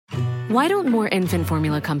Why don't more infant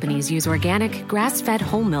formula companies use organic, grass-fed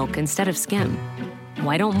whole milk instead of skim?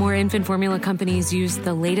 Why don't more infant formula companies use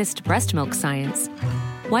the latest breast milk science?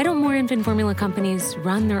 Why don't more infant formula companies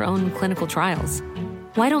run their own clinical trials?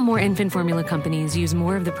 Why don't more infant formula companies use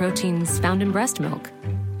more of the proteins found in breast milk?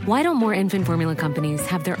 Why don't more infant formula companies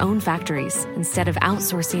have their own factories instead of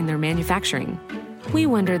outsourcing their manufacturing? We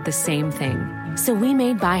wondered the same thing. So we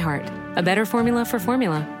made ByHeart, a better formula for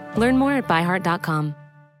formula. Learn more at byheart.com.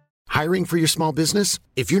 Hiring for your small business?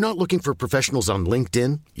 If you're not looking for professionals on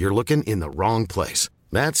LinkedIn, you're looking in the wrong place.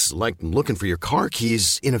 That's like looking for your car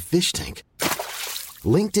keys in a fish tank.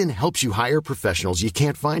 LinkedIn helps you hire professionals you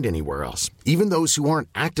can't find anywhere else, even those who aren't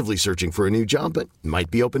actively searching for a new job but might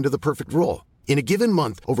be open to the perfect role. In a given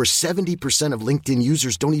month, over 70% of LinkedIn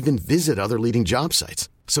users don't even visit other leading job sites.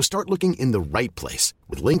 So start looking in the right place.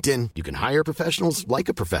 With LinkedIn, you can hire professionals like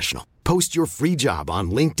a professional. Post your free job on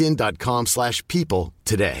linkedin.com/people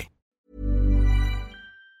today.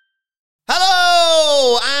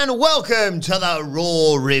 Hello and welcome to the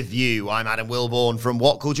Raw Review. I'm Adam Wilborn from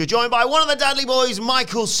What Culture, joined by one of the Dudley boys,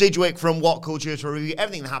 Michael Sidgwick from What Culture, to review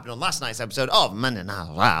everything that happened on last night's episode of Monday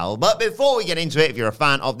Night Raw. But before we get into it, if you're a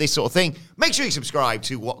fan of this sort of thing, make sure you subscribe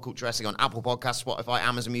to What Culture Wrestling on Apple Podcasts, Spotify,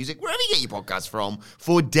 Amazon Music, wherever you get your podcasts from,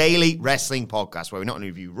 for daily wrestling podcasts, where we not only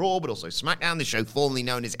review Raw, but also SmackDown, the show formerly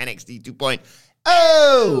known as NXT 2.0.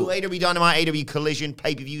 AW Dynamite, AW Collision,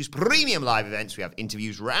 pay-per-views, premium live events. We have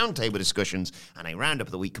interviews, roundtable discussions, and a roundup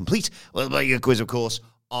of the week complete with a quiz, of course,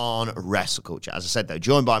 on Wrestle Culture. As I said, though,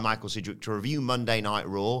 joined by Michael Sidgwick to review Monday Night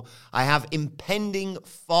Raw. I have impending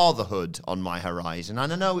fatherhood on my horizon,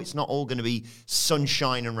 and I know it's not all going to be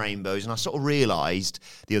sunshine and rainbows, and I sort of realised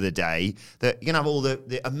the other day that you're going to have all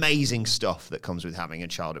the amazing stuff that comes with having a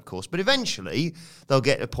child, of course, but eventually they'll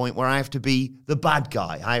get to a point where I have to be the bad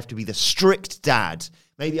guy. I have to be the strict dad.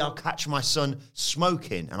 Maybe I'll catch my son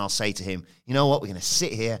smoking and I'll say to him, you know what, we're going to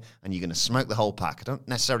sit here and you're going to smoke the whole pack. I don't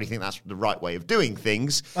necessarily think that's the right way of doing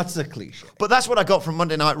things. That's a cliche. But that's what I got from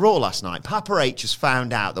Monday Night Raw last night. Papa H has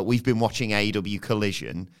found out that we've been watching AEW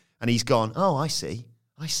Collision and he's gone, oh, I see.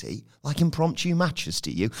 Like impromptu matches,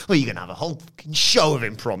 do you? Well, you're going to have a whole fucking show of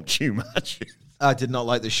impromptu matches. I did not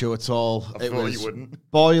like the show at all. I thought you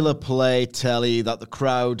wouldn't. Boilerplate telly that the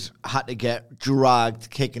crowd had to get dragged,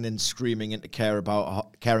 kicking and screaming into caring about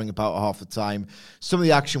half the time. Some of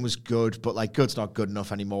the action was good, but like good's not good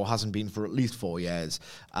enough anymore. Hasn't been for at least 4 years.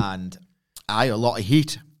 And a lot of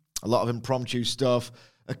heat, a lot of impromptu stuff.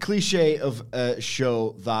 A cliche of a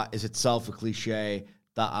show that is itself a cliche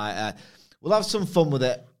that we'll have some fun with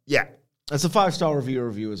it. Yeah. It's a 5-star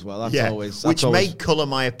review as well. That's may colour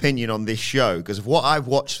my opinion on this show because of what I've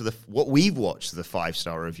watched what we've watched for the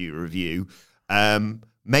 5-star review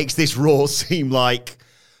makes this Raw seem like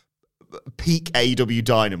peak AEW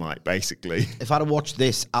Dynamite, basically. If I'd have watched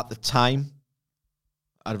this at the time,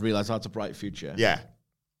 I'd have realised that's a bright future. Yeah.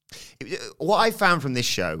 What I found from this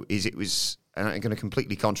show is it was, and I'm going to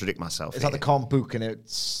completely contradict myself. It's like the comic book, and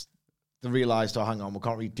they realised, oh, hang on, we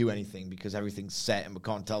can't really do anything because everything's set and we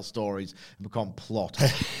can't tell stories and we can't plot,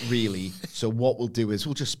 really. So what we'll do is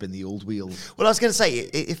we'll just spin the old wheel. Well, I was going to say,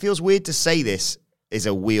 it feels weird to say this is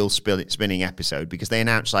a wheel spinning episode because they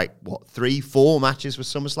announced 3-4 matches for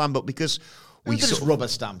SummerSlam, but because we just rubber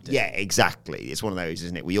stamped it. Yeah, exactly. It's one of those,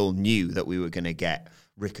 isn't it? We all knew that we were going to get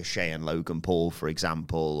Ricochet and Logan Paul, for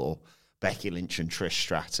example, or Becky Lynch and Trish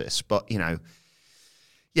Stratus. But,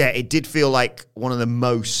 it did feel like one of the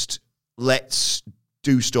most let's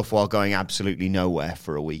do stuff while going absolutely nowhere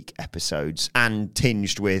for a week episodes, and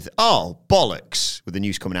tinged with, oh, bollocks, with the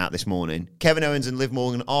news coming out this morning. Kevin Owens and Liv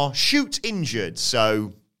Morgan are shoot injured.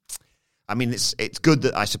 So, I mean, it's good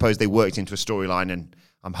that I suppose they worked into a storyline, and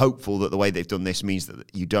I'm hopeful that the way they've done this means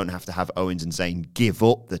that you don't have to have Owens and Zayn give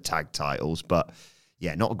up the tag titles. But,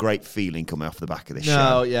 yeah, not a great feeling coming off the back of this show.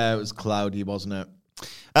 No, yeah, it was cloudy, wasn't it?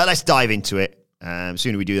 Let's dive into it.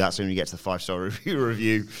 Sooner we do that, sooner we get to the 5-star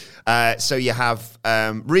review. So you have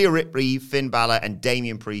Rhea Ripley, Finn Balor, and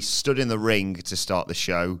Damian Priest stood in the ring to start the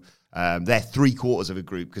show. They're 3/4 of a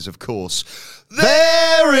group because, of course,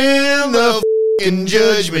 they're in the fucking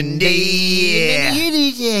Judgment Day.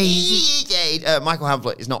 Michael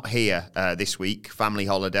Hamflett is not here this week. Family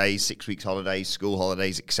holidays, 6 weeks holidays, school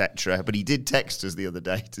holidays, etc. But he did text us the other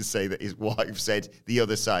day to say that his wife said the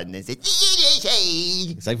other side, and they said,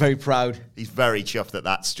 he's very proud. He's very chuffed that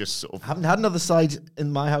that's just sort of... Haven't had another side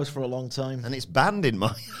in my house for a long time. And it's banned in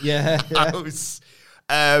my house.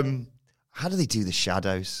 How do they do the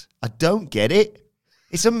shadows? I don't get it.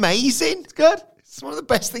 It's amazing. It's good. It's one of the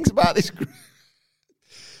best things about this group.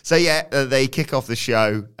 So, they kick off the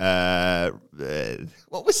show.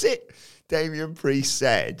 What was it Damian Priest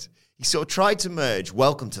said? he sort of tried to merge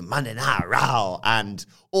Welcome to Monday Night Raw and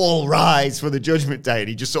All Rise for the Judgment Day. And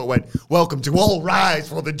he just sort of went, Welcome to All Rise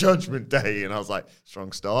for the Judgment Day. And I was like,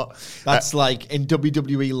 strong start. That's like in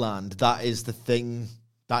WWE land, that is the thing,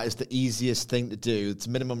 that is the easiest thing to do. It's a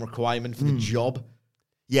minimum requirement for the job.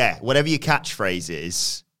 Yeah, whatever your catchphrase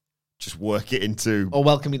is, just work it into... Or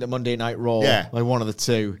welcome me to Monday Night Raw. Yeah. Like one of the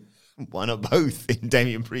two. Why not both in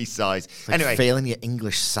Damian Priest's eyes? Like anyway, failing your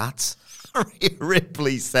English sats.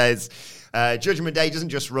 Ripley says, Judgment Day doesn't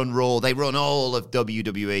just run Raw, they run all of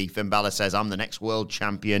WWE. Finn Balor says, I'm the next world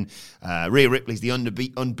champion. Rhea Ripley's the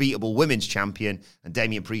unbeatable women's champion. And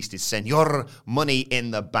Damian Priest is Senor Money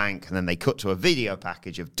in the Bank. And then they cut to a video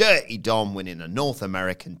package of Dirty Dom winning a North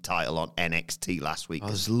American title on NXT last week. Oh,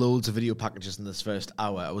 there's loads of video packages in this first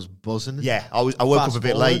hour. I was buzzing. Yeah, I woke up a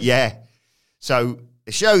bit late, yeah. So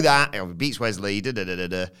they show that, he beats Wesley,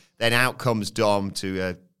 then out comes Dom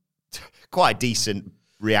to quite a decent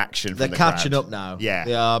reaction from the crowd. They're catching up now. Yeah.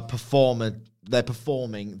 They're performing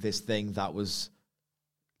this thing that was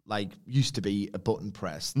like used to be a button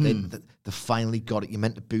press. They finally got it. You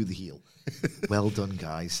meant to boo the heel. Well done,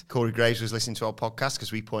 guys. Corey Graves was listening to our podcast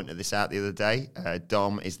because we pointed this out the other day.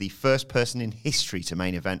 Dom is the first person in history to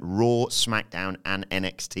main event Raw, SmackDown, and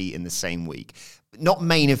NXT in the same week. Not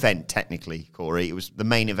main event, technically, Corey. It was the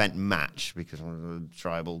main event match because of the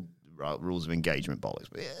tribal rules of engagement bollocks.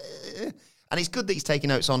 And it's good that he's taking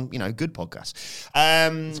notes on, good podcasts.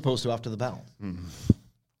 As opposed to after the bell.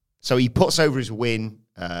 So he puts over his win,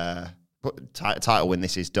 title win.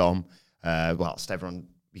 This is Dom. Everyone,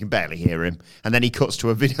 you can barely hear him. And then he cuts to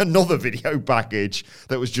another video package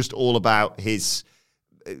that was just all about his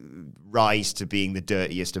rise to being the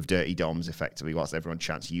dirtiest of dirty Doms, effectively, whilst everyone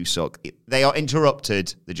chants, you suck. They are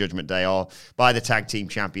interrupted, the Judgment Day are, by the tag team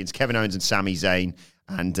champions, Kevin Owens and Sami Zayn.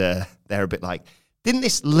 And they're a bit like, didn't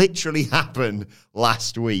this literally happen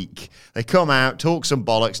last week? They come out, talk some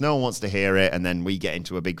bollocks, no one wants to hear it, and then we get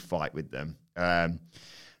into a big fight with them. And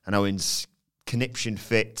Owens' conniption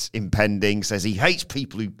fit impending, says he hates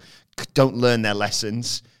people who don't learn their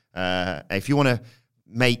lessons. If you want to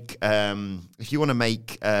make Yes,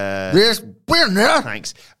 winner.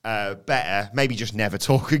 Thanks. Better, maybe just never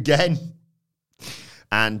talk again.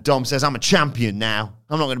 And Dom says, I'm a champion now.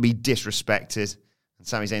 I'm not going to be disrespected. And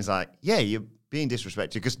Sami Zayn's like, yeah, you're being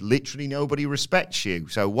disrespected because literally nobody respects you.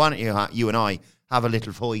 So why don't you and I have a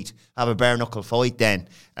little fight, have a bare knuckle fight then?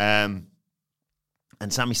 And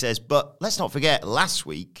Sami says, but let's not forget, last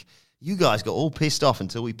week, you guys got all pissed off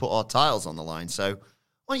until we put our titles on the line. So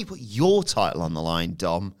why don't you put your title on the line,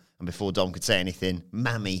 Dom? And before Dom could say anything,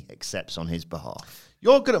 Mammy accepts on his behalf.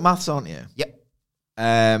 You're good at maths, aren't you? Yep.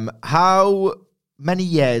 How many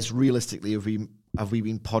years, realistically, have we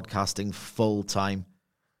been podcasting full-time?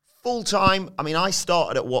 Full-time, I mean, I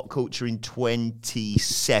started at What Culture in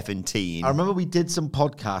 2017. I remember we did some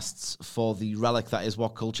podcasts for the relic that is What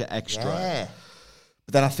Culture Extra. Yeah.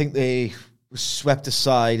 But then I think they were swept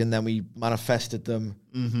aside and then we manifested them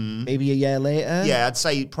maybe a year later. Yeah, I'd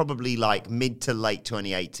say probably like mid to late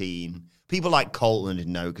 2018. People like Colton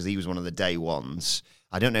didn't know because he was one of the day ones.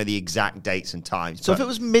 I don't know the exact dates and times. So if it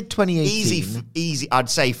was mid-2018... Easy, I'd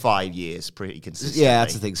say 5 years, pretty consistently. Yeah,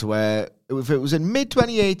 that's the thing. So if it was in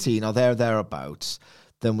mid-2018 or thereabouts,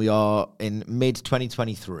 then we are in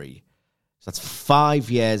mid-2023. So that's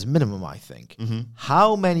 5 years minimum, I think. Mm-hmm.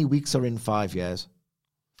 How many weeks are in 5 years?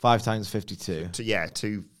 5 times 52.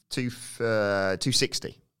 260. Is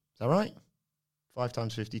that right? 5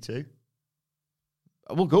 times 52?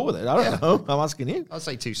 We'll go with it. I don't know. I'm asking you. I'll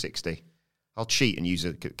say 260. I'll cheat and use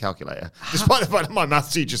a calculator. Despite the fact that my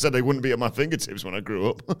maths teacher said they wouldn't be at my fingertips when I grew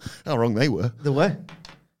up. How wrong they were. They were.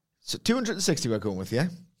 So 260 we're going with, yeah?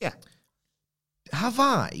 Yeah. Have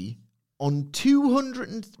I, on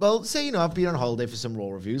 200... Well, say, I've been on holiday for some Raw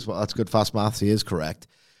reviews. Well, that's good fast maths. He is correct.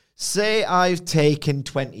 Say I've taken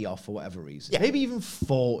 20 off for whatever reason. Yeah. Maybe even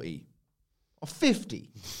 40 or 50,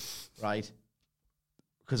 right?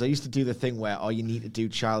 Because I used to do the thing where, you need to do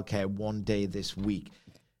childcare one day this week.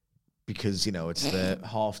 Because, it's the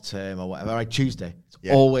half term or whatever. Right, Tuesday. It's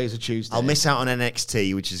always a Tuesday. I'll miss out on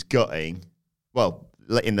NXT, which is gutting. Well,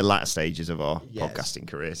 in the latter stages of our podcasting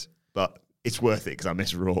careers. But it's worth it because I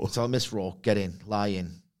miss Raw. So I'll miss Raw. Get in. Lie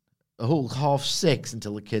in. A whole 6:30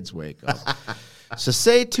 until the kids wake up. So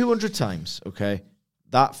say 200 times, okay?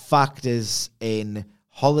 That factors in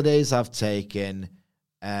holidays I've taken.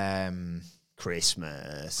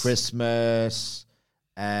 Christmas.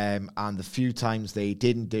 And the few times they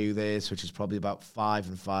didn't do this, which is probably about 5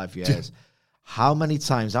 and 5 years. How many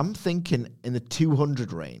times? I'm thinking in the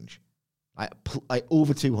 200 range, like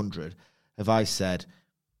over 200, have I said,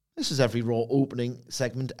 this is every Raw opening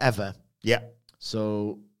segment ever. Yeah.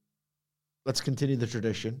 So let's continue the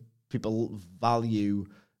tradition. People value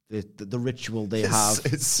the ritual they have.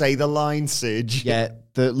 Say the line, Sidge. Yeah,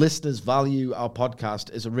 the listeners value our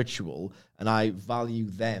podcast as a ritual, and I value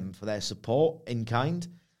them for their support in kind.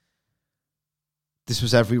 This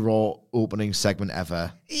was every Raw opening segment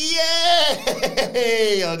ever.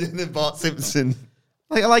 Yay! I did the Bart Simpson.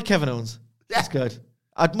 I like Kevin Owens. That's good.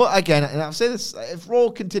 Again, and I'll say this, if Raw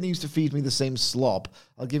continues to feed me the same slop,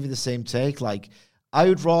 I'll give you the same take. Like, I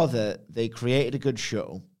would rather they created a good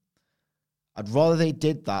show. I'd rather they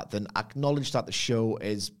did that than acknowledge that the show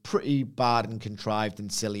is pretty bad and contrived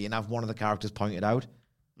and silly and have one of the characters pointed out.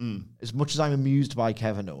 As much as I'm amused by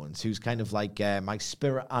Kevin Owens, who's kind of like my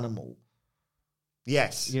spirit animal.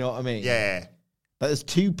 Yes. You know what I mean? Yeah. But there's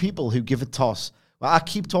two people who give a toss. Well, I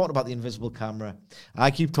keep talking about the invisible camera.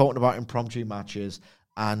 I keep talking about impromptu matches.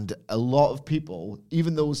 And a lot of people,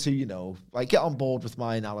 even those who, like get on board with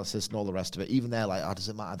my analysis and all the rest of it, even they're like, does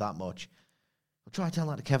it matter that much? I'll try to tell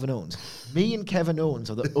that to Kevin Owens. Me and Kevin Owens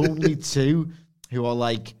are the only two who are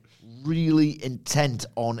like really intent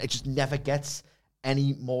on it just never gets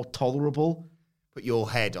any more tolerable. Put your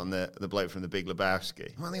head on the bloke from the Big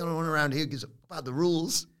Lebowski. Am I the only one around here who gives about the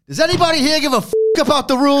rules? Does anybody here give a f*** about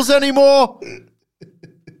the rules anymore? Do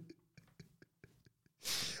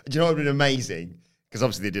you know what would have been amazing? Because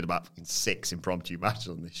obviously they did about 6 impromptu matches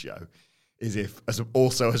on this show. Is if, as a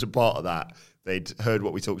part of that, they'd heard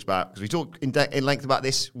what we talked about. Because we talked in length about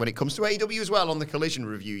this when it comes to AEW as well on the Collision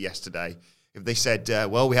review yesterday. If they said,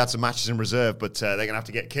 we had some matches in reserve, but they're going to have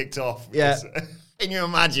to get kicked off. Yeah. Can you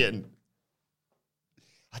imagine?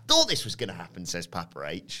 I thought this was going to happen, says Papa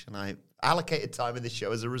H, and I allocated time in this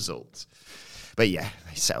show as a result. But yeah,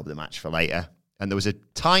 they set up the match for later. And there was a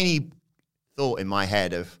tiny thought in my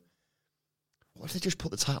head of, what if they just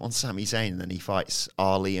put the title on Sami Zayn and then he fights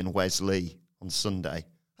Ali and Wesley on Sunday?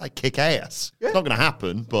 I'd kick ass. Yeah. It's not going to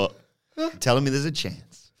happen, but you're telling me there's a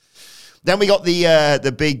chance. Then we got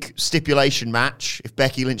the big stipulation match. If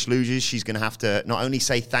Becky Lynch loses, she's going to have to not only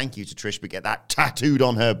say thank you to Trish, but get that tattooed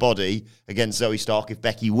on her body against Zoey Stark. If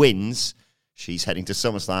Becky wins, she's heading to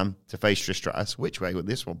SummerSlam to face Trish Stratus. Which way would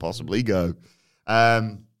this one possibly go?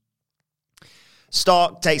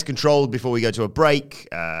 Stark takes control before we go to a break.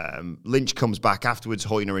 Lynch comes back afterwards,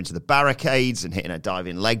 hoiking her into the barricades and hitting a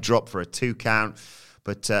diving leg drop for a 2 count.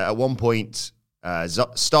 But at one point,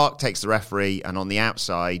 Stark takes the referee, and on the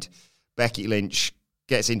outside, Becky Lynch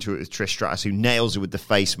gets into it with Trish Stratus, who nails her with the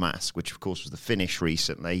face mask, which, of course, was the finish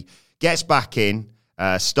recently. Gets back in.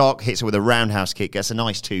 Stark hits her with a roundhouse kick, gets a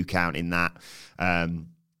nice 2 count in that.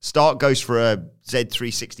 Stark goes for a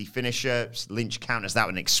Z360 finisher. Lynch counters that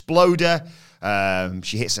with an exploder.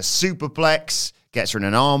 She hits a superplex, gets her in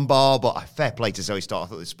an armbar, but fair play to Zoey Stark. I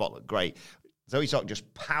thought this spot looked great. Zoey Stark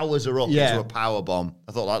just powers her up into a power bomb.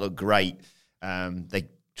 I thought that looked great. They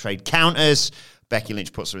trade counters. Becky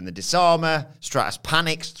Lynch puts her in the disarmer. Stratus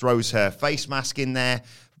panics, throws her face mask in there.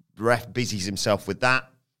 The ref busies himself with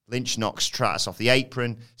that. Lynch knocks Stratus off the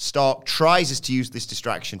apron. Stark tries to use this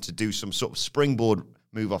distraction to do some sort of springboard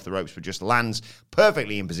move off the ropes, but just lands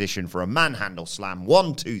perfectly in position for a manhandle slam.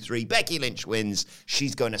 1, 2, 3. Becky Lynch wins.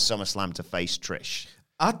 She's going to SummerSlam to face Trish.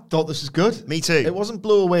 I thought this was good. Me too. It wasn't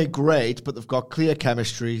blow away great, but they've got clear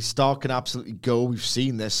chemistry. Stark can absolutely go. We've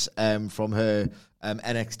seen this from her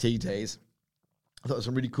NXT days. I thought it was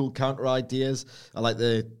some really cool counter ideas. I like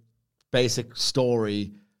the basic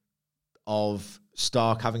story of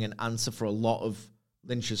Stark having an answer for a lot of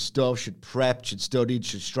Lynch's stuff. She'd prepped, she'd studied,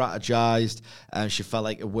 she'd strategized, and she felt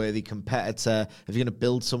like a worthy competitor. If you're going to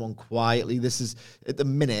build someone quietly, this is, at the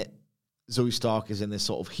minute, Zoey Stark is in this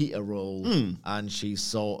sort of heater role, and she's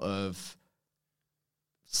sort of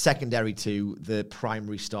secondary to the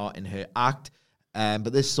primary star in her act.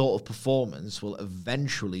 But this sort of performance will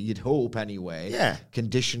eventually, you'd hope anyway,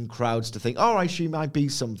 condition crowds to think, all right, she might be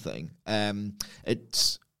something.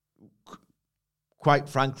 It's quite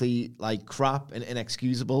frankly like crap and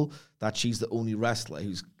inexcusable that she's the only wrestler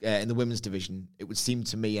who's in the women's division, it would seem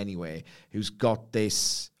to me anyway, who's got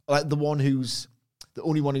this, like the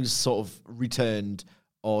only one who's sort of returned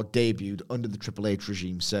or debuted under the Triple H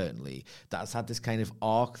regime, certainly, that's had this kind of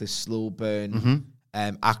arc, this slow burn,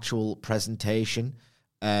 actual presentation.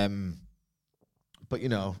 But, you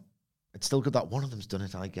know, it's still good that one of them's done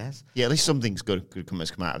it, I guess. Yeah, at least something's good come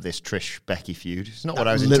out of this Trish-Becky feud. It's not what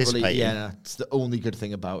I was anticipating. Yeah, it's the only good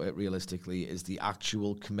thing about it, realistically, is the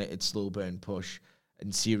actual committed slow burn push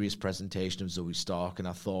and serious presentation of Zoey Stark. And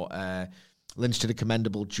I thought Lynch did a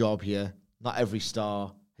commendable job here. Not every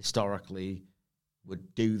star, historically,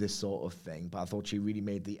 would do this sort of thing, but I thought she really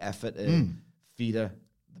made the effort to feed her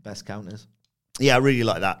the best counters. Yeah, I really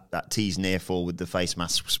like that tease near fall with the face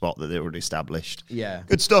mask spot that they already established. Yeah.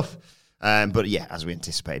 Good stuff. But yeah, as we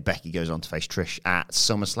anticipated, Becky goes on to face Trish at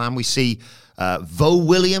SummerSlam. We see Vo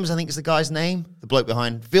Williams, I think is the guy's name, the bloke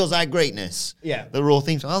behind Feels Like Greatness. Yeah. The Raw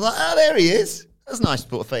theme song. I was like, oh, there he is. That's nice to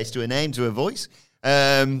put a face to a name, to a voice.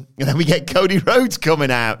 And then we get Cody Rhodes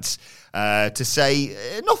coming out to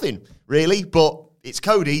say nothing, really, but it's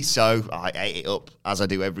Cody, so I ate it up, as I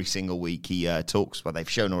do every single week. He talks, well, they've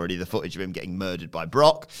shown already the footage of him getting murdered by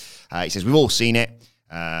Brock. He says, we've all seen it,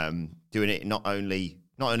 doing it not only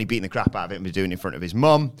beating the crap out of him, but doing it in front of his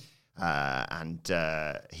mum. And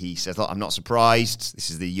he says, look, I'm not surprised.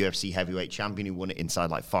 This is the UFC heavyweight champion who won it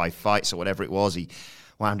inside like 5 fights or whatever it was. He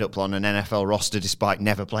wound up on an NFL roster despite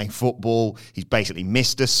never playing football. He's basically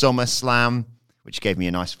missed a SummerSlam, which gave me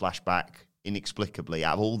a nice flashback, inexplicably,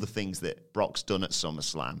 out of all the things that Brock's done at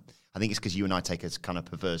SummerSlam. I think it's because you and I take a kind of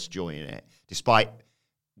perverse joy in it, despite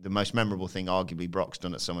the most memorable thing, arguably, Brock's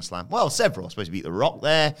done at SummerSlam. Well, several. I suppose he beat The Rock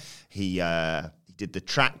there. He did the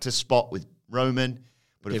tractor spot with Roman.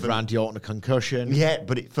 But Give Randy Orton a concussion. Yeah,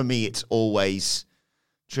 but for me, it's always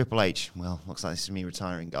Triple H. Well, looks like this is me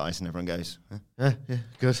retiring, guys. And everyone goes, huh? Yeah,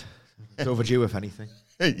 good. It's overdue, if anything.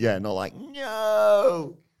 Yeah, not like,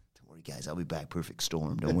 no. Don't worry, guys. I'll be back. Perfect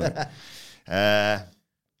storm. Don't worry.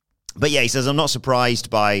 But yeah, he says, I'm not surprised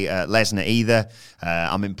by Lesnar either.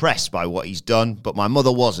 I'm impressed by what he's done, but my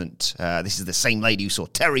mother wasn't. This is the same lady who saw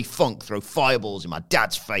Terry Funk throw fireballs in my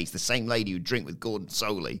dad's face, the same lady who drink with Gordon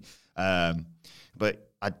Soley.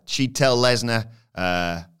 But she'd tell Lesnar,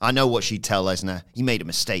 I know what she'd tell Lesnar. He made a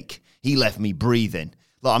mistake. He left me breathing.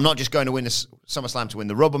 Look, I'm not just going to win a SummerSlam to win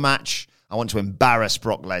the rubber match. I want to embarrass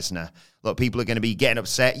Brock Lesnar. Look, people are going to be getting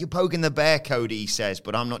upset. You're poking the bear, Cody, he says,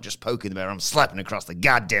 but I'm not just poking the bear. I'm slapping across the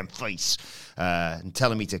goddamn face and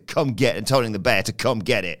telling me to come get it, and telling the bear to come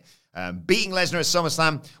get it. Beating Lesnar at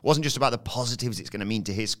SummerSlam wasn't just about the positives it's going to mean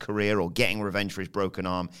to his career or getting revenge for his broken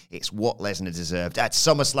arm. It's what Lesnar deserved. At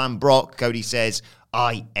SummerSlam, Brock, Cody says,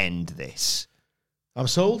 I end this. I'm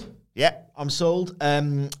sold. Yeah. I'm sold.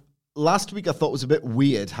 Last week I thought it was a bit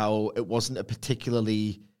weird how it wasn't a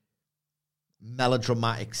particularly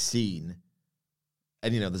melodramatic scene.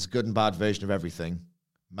 And, there's a good and bad version of everything,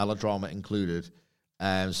 melodrama included.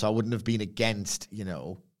 So I wouldn't have been against,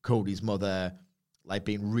 Cody's mother, like,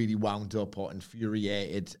 being really wound up or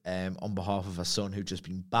infuriated on behalf of her son who'd just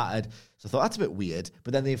been battered. So I thought, that's a bit weird.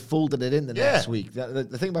 But then they folded it in the next week. The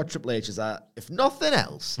thing about Triple H is that, if nothing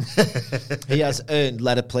else, he has earned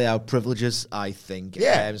let-it-play-out privileges, I think.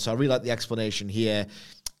 Yeah. So I really like the explanation here.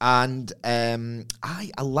 And I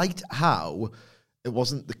liked how it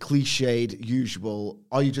wasn't the cliched usual,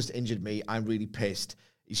 oh, you just injured me, I'm really pissed.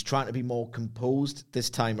 He's trying to be more composed this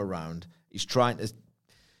time around. He's trying to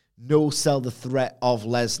no-sell the threat of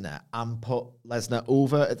Lesnar and put Lesnar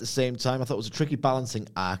over at the same time. I thought it was a tricky balancing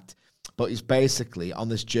act, but he's basically on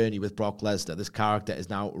this journey with Brock Lesnar. This character is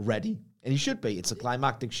now ready, and he should be. It's a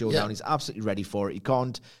climactic showdown. Yeah. He's absolutely ready for it. He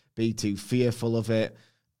can't be too fearful of it.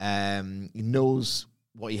 He knows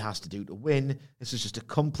what he has to do to win. This is just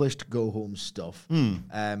accomplished go-home stuff.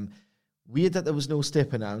 Weird that there was no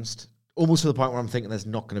stip announced, almost to the point where I'm thinking there's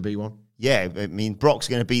not going to be one. Yeah, I mean, Brock's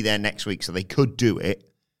going to be there next week, so they could do it.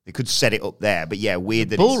 They could set it up there, but yeah, weird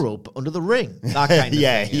that bull rope under the ring. That kind of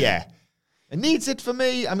thing. Yeah. It needs it for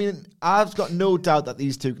me. I mean, I've got no doubt that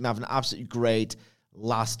these two can have an absolutely great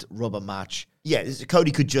last rubber match. Yeah,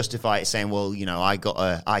 Cody could justify it saying, well,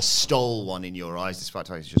 I stole one in your eyes, despite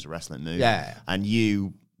it's just a wrestling move. Yeah. And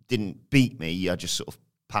you didn't beat me, I just sort of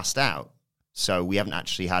passed out. So we haven't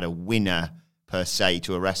actually had a winner, per se,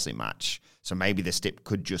 to a wrestling match. So maybe the stip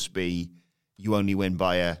could just be you only win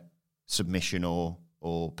by a submission or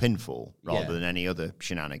pinfall rather than any other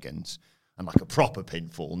shenanigans, and like a proper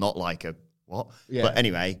pinfall, not like a what. Yeah. But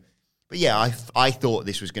anyway, I thought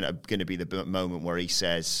this was going to be the moment where he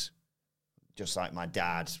says, just like my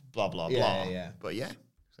dad, blah blah blah. Yeah. But yeah,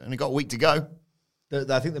 it's only got a week to go.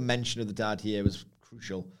 I think the mention of the dad here was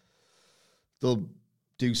crucial. They'll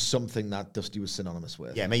do something that Dusty was synonymous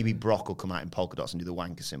with. Yeah, maybe Brock will come out in polka dots and do the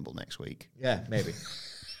wanker symbol next week. Yeah, maybe.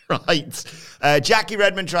 Right. Jackie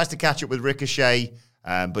Redmond tries to catch up with Ricochet,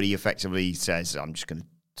 but he effectively says, I'm just going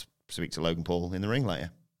to speak to Logan Paul in the ring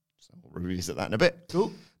later. So we'll revisit that in a bit.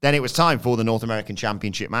 Cool. Then it was time for the North American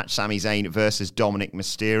Championship match, Sami Zayn versus Dominic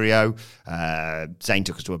Mysterio. Zayn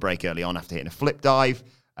took us to a break early on after hitting a flip dive,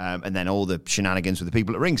 and then all the shenanigans with the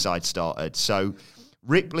people at ringside started. So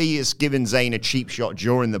Ripley has given Zayn a cheap shot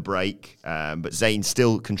during the break, but Zayn's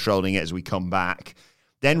still controlling it as we come back.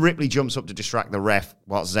 Then Ripley jumps up to distract the ref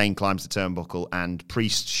whilst Zayn climbs the turnbuckle, and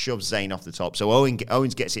Priest shoves Zayn off the top. So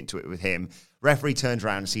Owens gets into it with him. Referee turns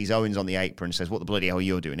around and sees Owens on the apron and says, what the bloody hell are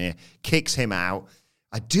you doing here? Kicks him out.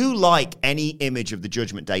 I do like any image of the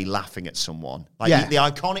Judgment Day laughing at someone. Like the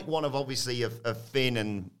iconic one of obviously of Finn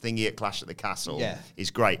and Thingy at Clash at the Castle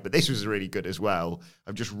is great, but this was really good as well.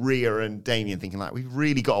 Of just Rhea and Damien thinking like, we've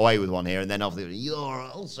really got away with one here, and then obviously, you're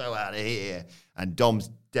also out of here. And Dom's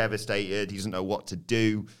devastated. He doesn't know what to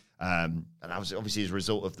do. And that was obviously as a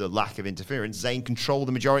result of the lack of interference. Zayn controlled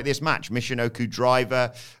the majority of this match. Michinoku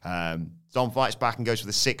driver. Dom fights back and goes for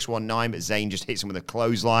the 619, but Zayn just hits him with a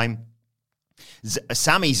clothesline.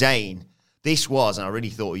 Sami Zayn, this was, and I really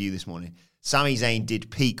thought of you this morning, Sami Zayn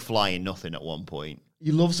did peak flying nothing at one point.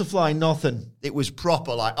 He loves to fly nothing. It was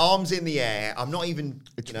proper, like arms in the air. I'm not even,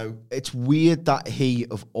 It's weird that he,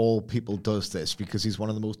 of all people, does this because he's one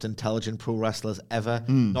of the most intelligent pro wrestlers ever,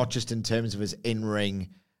 not just in terms of his in-ring,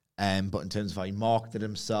 but in terms of how he marketed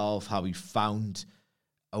himself, how he found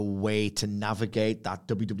a way to navigate that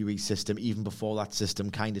WWE system even before that system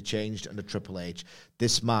kind of changed under Triple H.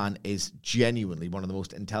 This man is genuinely one of the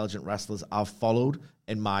most intelligent wrestlers I've followed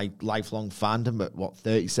in my lifelong fandom at,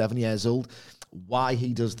 37 years old. Why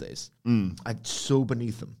he does this, it's so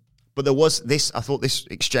beneath him. But there was this, I thought this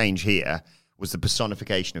exchange here was the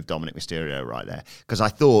personification of Dominic Mysterio right there. Because I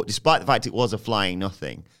thought, despite the fact it was a flying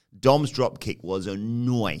nothing, Dom's drop kick was a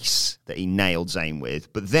nice that he nailed Zayn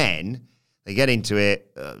with. But then they get into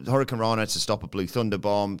it. Hurricane Rana to stop a Blue Thunder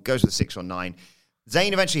Bomb. Goes for the 619.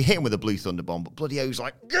 Zayn eventually hit him with a Blue Thunder Bomb, but Bloody O's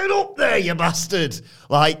like, get up there, you bastard.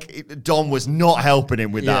 Like, Dom was not helping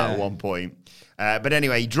him with that at one point. But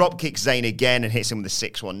anyway, he drop kicks Zayn again and hits him with the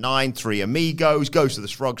 619. Three Amigos, goes to the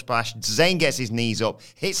Frog Splash. Zayn gets his knees up,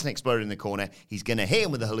 hits an exploder in the corner. He's going to hit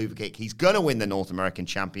him with a haluva kick. He's going to win the North American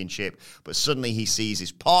Championship. But suddenly he sees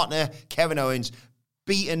his partner, Kevin Owens,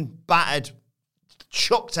 beaten, battered,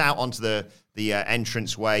 chucked out onto the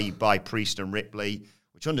entranceway by Priest and Ripley,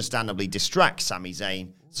 which understandably distracts Sami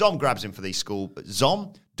Zayn. Zom grabs him for the school.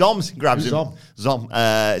 Doms grabs him. Zom.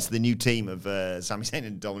 It's the new team of Sami Zayn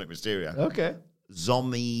and Dominic Mysterio. Okay.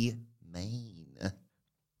 Zommy Main.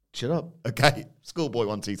 Shut up. Okay. Schoolboy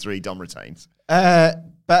 1, 2, 3. Dom retains.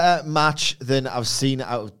 Better match than I've seen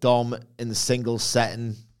out of Dom in the singles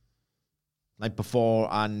setting, like before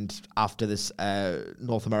and after this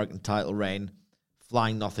North American title reign.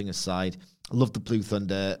 Flying nothing aside. I love the Blue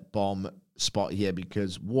Thunder Bomb spot here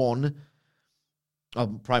because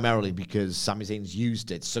primarily because Sami Zayn's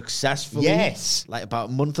used it successfully. Yes. Like about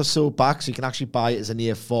a month or so back, so you can actually buy it as a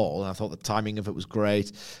near fall. And I thought the timing of it was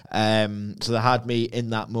great. So they had me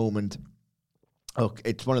in that moment. Look,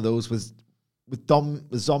 it's one of those with Zom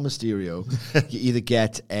Mysterio, you either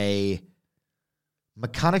get a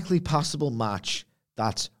mechanically passable match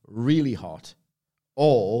that's really hot,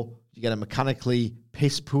 or you get a mechanically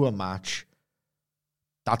piss-poor match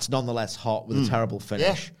that's nonetheless hot with a terrible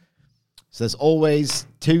finish. Yeah. So there's always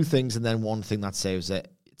two things and then one thing that saves it.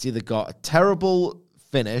 It's either got a terrible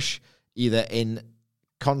finish, either in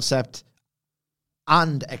concept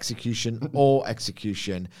and execution or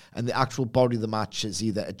execution, and the actual body of the match is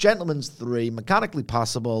either a gentleman's three, mechanically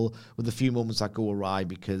passable, with a few moments that go awry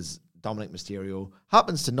because Dominic Mysterio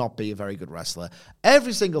happens to not be a very good wrestler.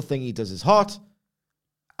 Every single thing he does is hot,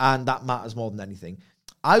 and that matters more than anything.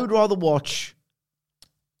 I would rather watch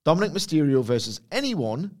Dominic Mysterio versus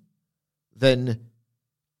anyone than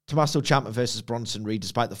Tommaso Ciampa versus Bronson Reed,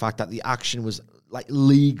 despite the fact that the action was like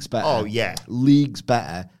leagues better. Oh, yeah. Leagues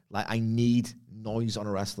better. Like, I need noise on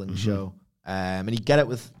a wrestling show. And you get it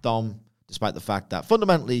with Dom, despite the fact that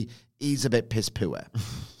fundamentally he's a bit piss-poor.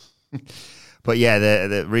 But yeah,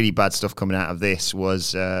 the really bad stuff coming out of this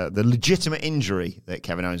was the legitimate injury that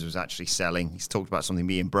Kevin Owens was actually selling. He's talked about something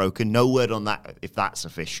being broken. No word on that, if that's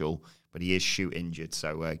official, but he is shoot injured.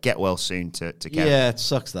 So get well soon to Kevin. Yeah, it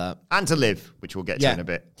sucks that. And to Liv, which we'll get to in a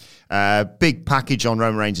bit. Big package on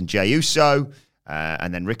Roman Reigns and Jey Uso.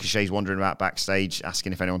 And then Ricochet's wandering about backstage,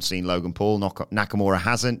 asking if anyone's seen Logan Paul. Nakamura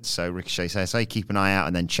hasn't. So Ricochet says, hey, keep an eye out.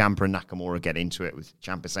 And then Ciampa and Nakamura get into it with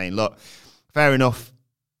Ciampa saying, look, fair enough.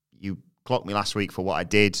 You clocked me last week for what I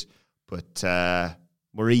did, but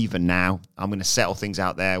we're even now. I'm going to settle things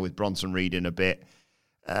out there with Bronson Reed in a bit.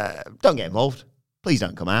 Don't get involved. Please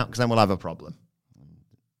don't come out, because then we'll have a problem.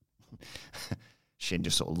 Shin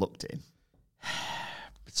just sort of looked at him.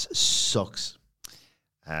 It sucks.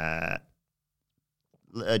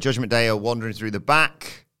 Judgment Day are wandering through the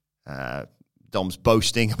back. Dom's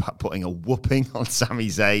boasting about putting a whooping on Sami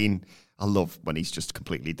Zayn. I love when he's just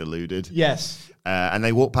completely deluded. Yes. And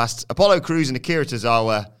they walk past Apollo Crews and Akira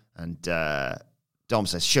Tozawa, and Dom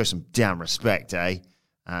says, show some damn respect, eh?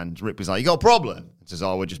 And Ripley's like, you got a problem? And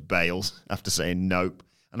Tozawa just bails after saying nope.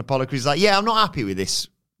 And Apollo Crews is like, yeah, I'm not happy with this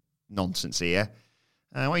nonsense here.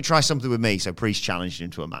 Why don't you try something with me? So Priest challenged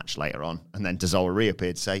him to a match later on. And then Tozawa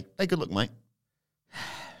reappeared to say, hey, good luck, mate.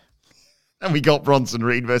 And we got Bronson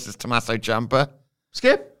Reed versus Tommaso Ciampa.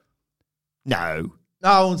 Skip? No.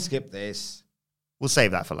 I won't skip this. We'll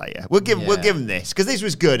save that for later. We'll give them this, because this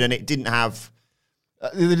was good and it didn't have...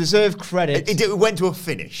 They deserve credit. It went to a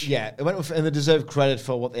finish. Yeah, and they deserve credit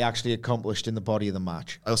for what they actually accomplished in the body of the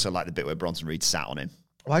match. I also like the bit where Bronson Reed sat on him.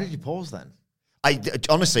 Why did you pause then?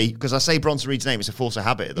 Honestly, because I say Bronson Reed's name, it's a force of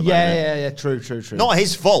habit at the moment. Yeah, true. Not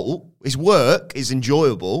his fault. His work is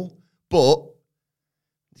enjoyable, but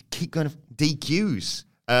keep going to DQs.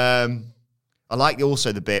 I like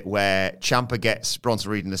also the bit where Ciampa gets Bronson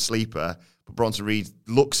Reed in the sleeper, but Bronson Reed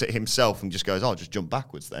looks at himself and just goes, "I'll just jump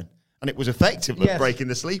backwards then." And it was effectively breaking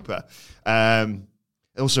the sleeper.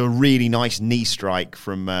 Also, a really nice knee strike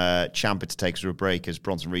from Ciampa to take us to a break as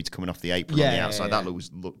Bronson Reed's coming off the apron on the outside. That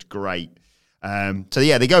looked great.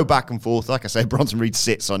 They go back and forth. Like I said, Bronson Reed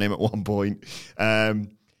sits on him at one point. And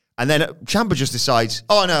then Ciampa just decides,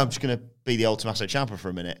 "Oh, no, I'm just going to be the old Tommaso Ciampa for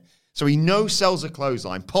a minute." So he no-sells a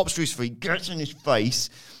clothesline, pops to his feet, gets in his face,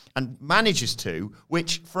 and manages to,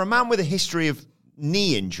 which for a man with a history of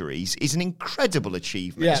knee injuries is an incredible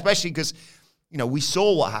achievement, especially because, we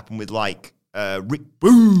saw what happened with, Rick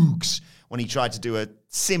Boogs when he tried to do a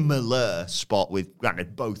similar spot with,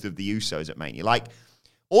 granted, both of the Usos at Mania.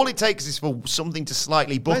 All it takes is for something to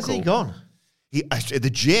slightly buckle. Where's he gone? At the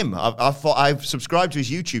gym. I've subscribed to his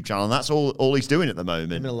YouTube channel, and that's all he's doing at the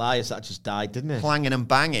moment. Elias, that just died, didn't it? Clanging and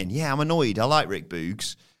banging. Yeah, I'm annoyed. I like Rick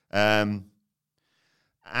Boogs. So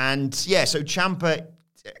Ciampa,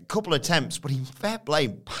 a couple of attempts, but he, fair play,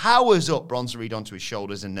 powers up Bronson Reed onto his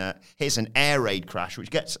shoulders and hits an air raid crash, which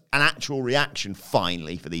gets an actual reaction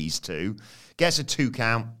finally for these two. Gets a 2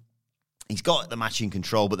 count. He's got the match in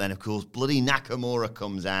control, but then, of course, bloody Nakamura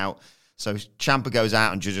comes out. So Ciampa goes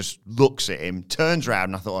out and just looks at him, turns around,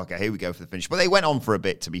 and I thought, okay, here we go for the finish. But they went on for a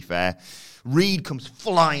bit, to be fair. Reed comes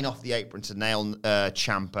flying off the apron to nail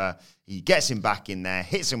Ciampa. He gets him back in there,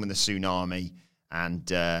 hits him with the tsunami, and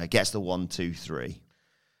gets the 1, 2, 3.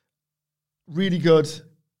 Really good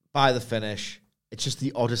by the finish. It's just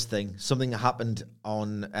the oddest thing. Something that happened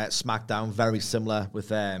on SmackDown, very similar with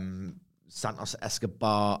Santos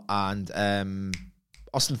Escobar and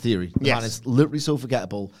Austin Theory. The man is literally so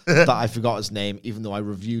forgettable that I forgot his name, even though I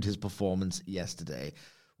reviewed his performance yesterday,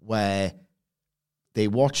 where they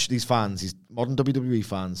watch these fans, these modern WWE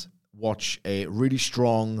fans, watch a really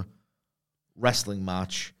strong wrestling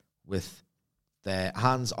match with their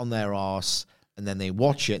hands on their arse, and then they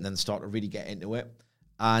watch it and then start to really get into it.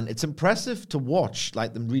 And it's impressive to watch,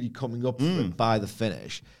 them really coming up by the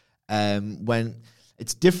finish. When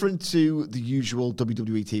it's different to the usual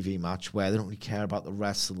WWE TV match where they don't really care about the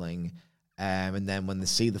wrestling. And then when they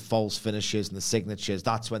see the false finishes and the signatures,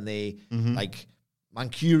 that's when they,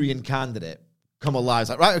 Mancunian Candidate, come alive. It's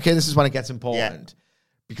like, right, okay, this is when it gets important.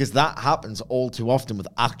 Because that happens all too often with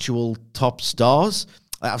actual top stars.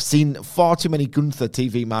 I've seen far too many Gunther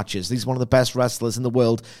TV matches. He's one of the best wrestlers in the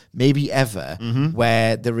world, maybe ever,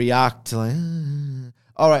 where they react to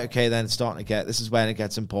all right, okay, then it's starting to get, this is when it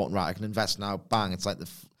gets important, right, I can invest now, bang, it's like the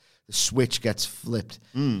switch gets flipped.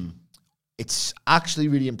 It's actually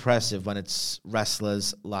really impressive when it's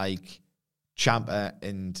wrestlers like Ciampa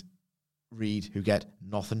and Reed who get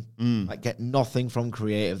nothing, get nothing from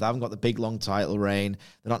creative. They haven't got the big, long title reign.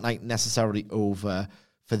 They're not necessarily over.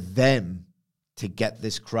 For them to get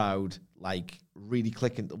this crowd, really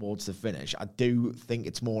clicking towards the finish, I do think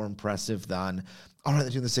it's more impressive than, all right,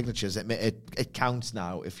 they're doing the signatures. It counts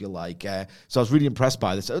now, if you like. So I was really impressed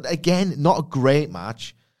by this. Again, not a great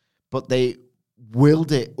match, but they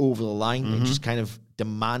willed it over the line. They just kind of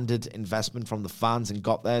demanded investment from the fans and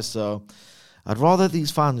got there. So I'd rather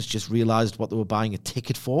these fans just realized what they were buying a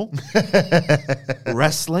ticket for,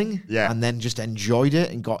 wrestling, and then just enjoyed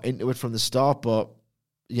it and got into it from the start. But,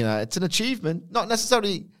 it's an achievement. Not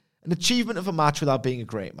necessarily an achievement of a match without being a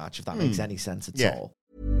great match, if that makes any sense at all.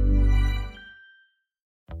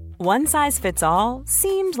 One size fits all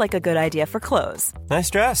seemed like a good idea for clothes.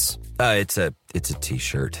 Nice dress. It's a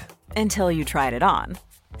t-shirt. Until you tried it on.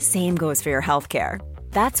 Same goes for your healthcare.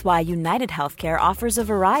 That's why United Healthcare offers a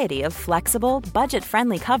variety of flexible,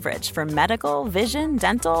 budget-friendly coverage for medical, vision,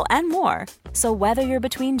 dental, and more. So whether you're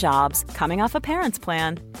between jobs, coming off a parent's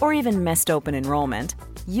plan, or even missed open enrollment,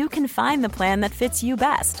 you can find the plan that fits you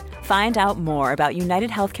best. Find out more about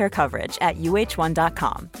United Healthcare coverage at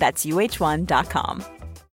uh1.com. That's uh1.com.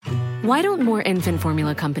 Why don't more infant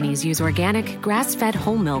formula companies use organic, grass-fed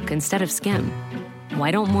whole milk instead of skim?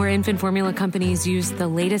 Why don't more infant formula companies use the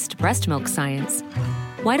latest breast milk science?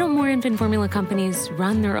 Why don't more infant formula companies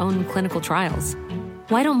run their own clinical trials?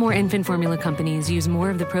 Why don't more infant formula companies use more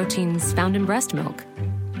of the proteins found in breast milk?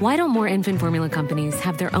 Why don't more infant formula companies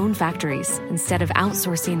have their own factories instead of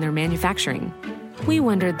outsourcing their manufacturing? We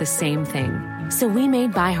wondered the same thing. So we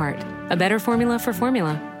made ByHeart, a better formula for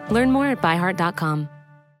formula. Learn more at byheart.com.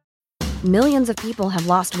 Millions of people have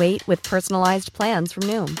lost weight with personalized plans from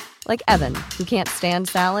Noom. Like Evan, who can't stand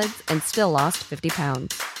salads and still lost 50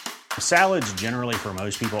 pounds. Salads generally for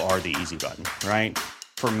most people are the easy button, right?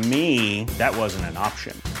 For me, that wasn't an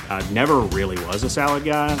option. I never really was a salad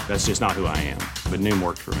guy. That's just not who I am. But Noom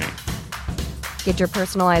worked for me. Get your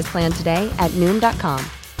personalized plan today at Noom.com.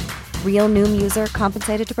 Real Noom user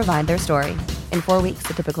compensated to provide their story. In 4 weeks,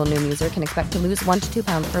 the typical Noom user can expect to lose 1 to 2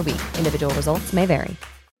 pounds per week. Individual results may vary.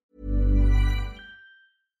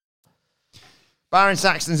 Baron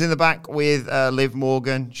Saxton's in the back with Liv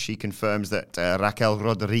Morgan. She confirms that Raquel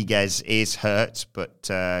Rodriguez is hurt, but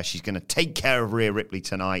she's going to take care of Rhea Ripley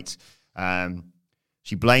tonight.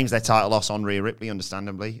 She blames their title loss on Rhea Ripley,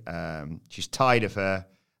 understandably. She's tired of her,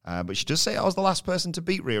 but she does say, I was the last person to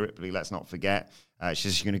beat Rhea Ripley, let's not forget.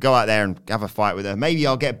 She's going to go out there and have a fight with her. Maybe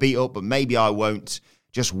I'll get beat up, but maybe I won't.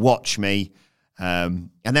 Just watch me. And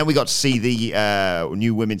then we got to see the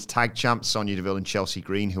new women's tag champs, Sonya Deville and Chelsea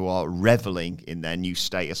Green, who are reveling in their new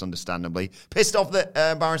status, understandably. Pissed off that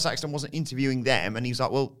Baron Saxton wasn't interviewing them. And he was like,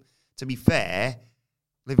 well, to be fair,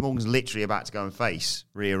 Liv Morgan's literally about to go and face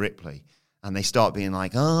Rhea Ripley. And they start being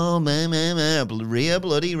like, oh, man, Rhea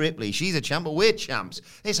bloody Ripley. She's a champ, but we're champs.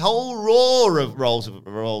 This whole roar of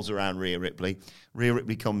rolls around Rhea Ripley. Rhea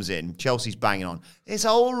Ripley comes in. Chelsea's banging on. This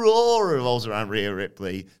whole roar revolves around Rhea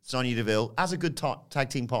Ripley. Sonya Deville, as a good tag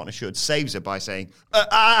team partner should, saves her by saying,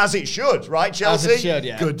 as it should, right, Chelsea? As it should,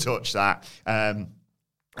 yeah. Good touch, that. And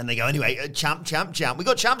they go, anyway, champ. We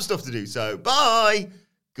got champ stuff to do, so bye.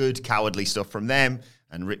 Good cowardly stuff from them.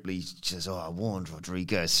 And Ripley says, I warned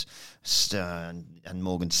Rodriguez and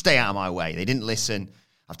Morgan, stay out of my way. They didn't listen.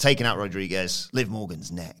 I've taken out Rodriguez. Liv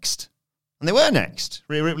Morgan's next. And they were next.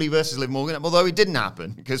 Rhea Ripley versus Liv Morgan, although it didn't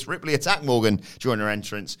happen because Ripley attacked Morgan during her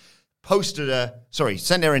entrance,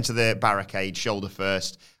 sent her into the barricade, shoulder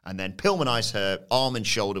first, and then Pillmanized her arm and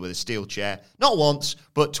shoulder with a steel chair. Not once,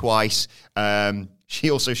 but twice. She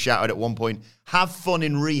also shouted at one point, have fun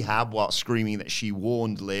in rehab, while screaming that she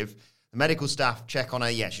warned Liv. The medical staff check on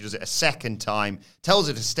her. Yeah, she does it a second time, tells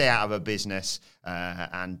her to stay out of her business.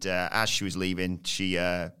 And as she was leaving, she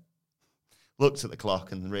looked at the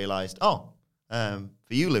clock and realised, for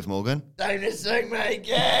you, Liv Morgan. Don't sing me again.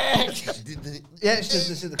 Yeah, it's just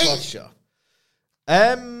this is the clock show.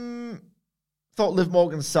 Thought Liv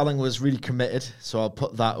Morgan's selling was really committed, so I'll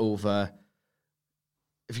put that over.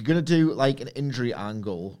 If you're going to do like an injury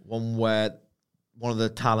angle, one where one of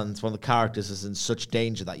the characters is in such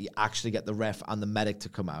danger that you actually get the ref and the medic to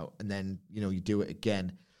come out and then, you do it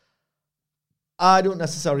again. I don't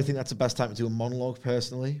necessarily think that's the best time to do a monologue,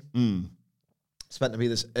 personally. It's meant to be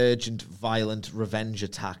this urgent, violent revenge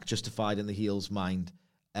attack justified in the heel's mind.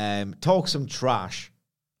 Talk some trash,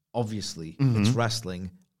 obviously. It's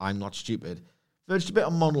wrestling. I'm not stupid. But it's a bit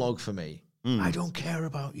of monologue for me. I don't care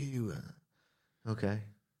about you. Okay.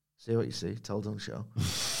 See what you see. Tell, don't show.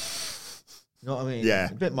 You know what I mean? Yeah.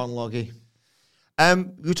 A bit monologue-y.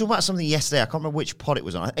 We were talking about something yesterday. I can't remember which pod it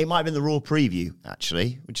was on. It might have been the Raw preview,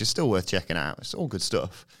 actually, which is still worth checking out. It's all good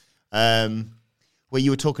stuff. Where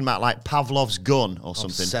you were talking about, like, Pavlov's gun or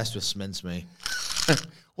something. Obsessed with mincemeat.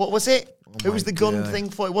 What was it? Oh Who was the gun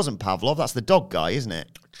thing for? It wasn't Pavlov. That's the dog guy, isn't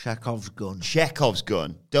it? Chekhov's gun. Chekhov's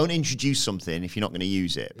gun. Don't introduce something if you're not going to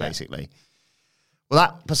use it, basically. Well,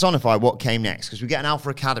 that personified what came next, because we get an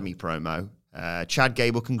Alpha Academy promo. Chad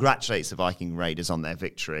Gable congratulates the Viking Raiders on their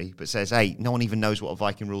victory, but says, hey, no one even knows what a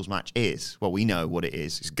Viking rules match is. Well, we know what it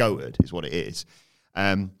is. It's goated is what it is.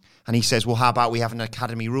 And he says, well, how about we have an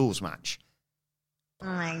Academy rules match? Oh,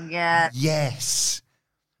 my God. Yes.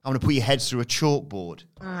 I'm going to put your heads through a chalkboard.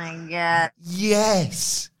 Oh, my God.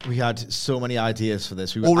 Yes. We had so many ideas for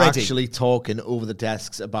this. We were Already. actually talking over the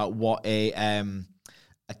desks about what a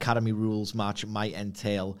Academy rules match might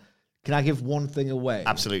entail. Can I give one thing away?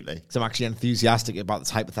 Absolutely. Because I'm actually enthusiastic about this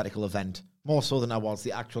hypothetical event, more so than I was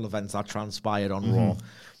the actual events that transpired on Raw.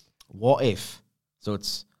 What if? So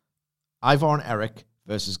it's Ivar and Eric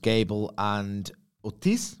versus Gable and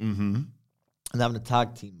Otis, and they're having a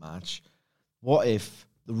tag team match. What if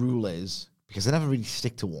the rule is, because they never really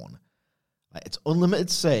stick to one, like it's unlimited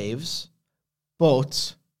saves,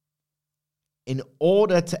 but in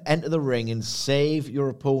order to enter the ring and save your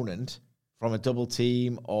opponent from a double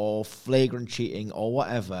team or flagrant cheating or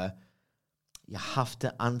whatever, you have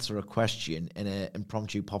to answer a question in an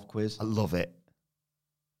impromptu pop quiz. I love it.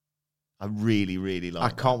 I really, really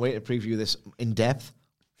like it. I can't wait to preview this in depth.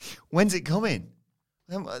 When's it coming?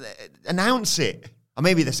 Announce it. Or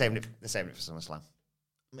maybe they're saving it for SummerSlam.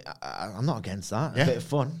 I'm not against that. Yeah. A bit of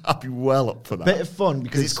fun. I'd be well up for that. Bit of fun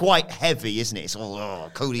because it's quite heavy, isn't it? It's all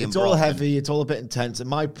Cody and it's Brock. all heavy. It's all a bit intense. And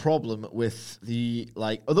my problem with the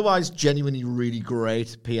otherwise genuinely really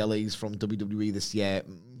great PLEs from WWE this year,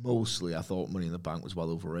 mostly I thought Money in the Bank was well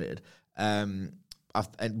overrated. I've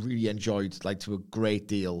really enjoyed to a great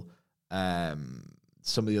deal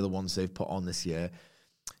some of the other ones they've put on this year.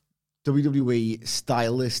 WWE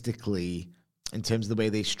stylistically, in terms of the way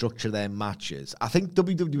they structure their matches, I think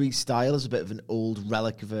WWE style is a bit of an old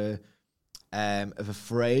relic of a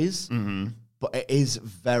phrase, but it is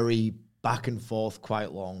very back and forth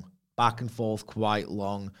quite long,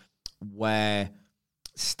 where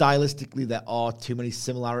stylistically there are too many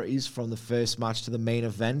similarities from the first match to the main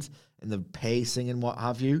event and the pacing and what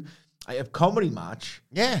have you. A comedy match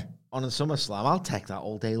on a SummerSlam, I'll take that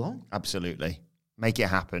all day long. Absolutely. Make it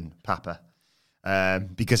happen, Papa.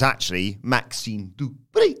 Because actually, Maxine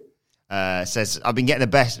Dupri says, I've been getting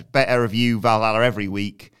the better of you, Valhalla, every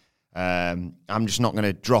week. I'm just not going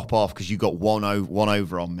to drop off because you got one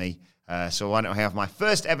over on me. So why don't I have my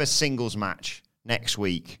first ever singles match next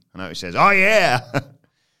week? And it says, oh, yeah.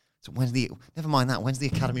 So never mind that, when's the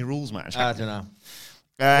Academy Rules match? I don't know.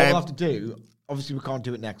 What we'll have to do, obviously we can't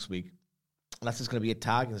do it next week, unless it's going to be a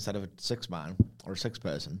tag instead of a 6-man or a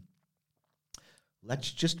 6-person.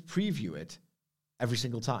 Let's just preview it every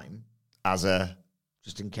single time.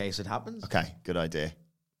 Just in case it happens. Okay, good idea.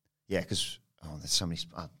 Yeah, because, there's so many...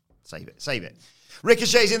 Save it.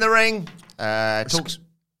 Ricochet's in the ring.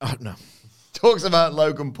 Talks about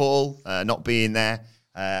Logan Paul not being there.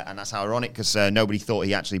 And that's ironic because nobody thought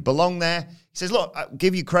he actually belonged there. He says, look, I'll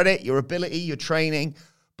give you credit, your ability, your training,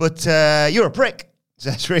 but you're a prick,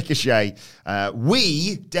 says Ricochet.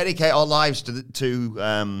 We dedicate our lives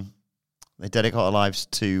to They dedicate our lives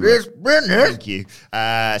to... Thank you.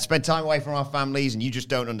 Spend time away from our families, and you just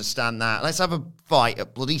don't understand that. Let's have a fight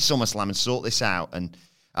at bloody SummerSlam and sort this out. And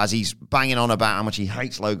as he's banging on about how much he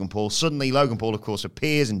hates Logan Paul, suddenly Logan Paul, of course,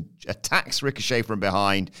 appears and attacks Ricochet from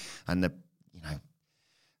behind. And the,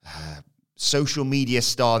 social media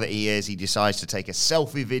star that he is, he decides to take a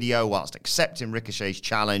selfie video whilst accepting Ricochet's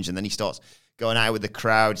challenge. And then he starts going out with the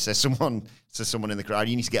crowd. Says someone in the crowd,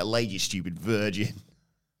 you need to get laid, you stupid virgin.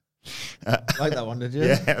 Like that one, did you?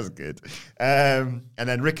 Yeah, that was good. And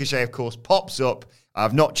then Ricochet, of course, pops up.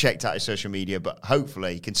 I've not checked out his social media, but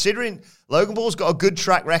hopefully, considering Logan Paul's got a good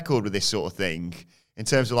track record with this sort of thing, in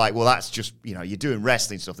terms of that's just, you're doing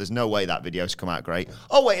wrestling stuff. There's no way that video's come out great.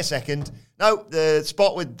 Oh, wait a second. No, the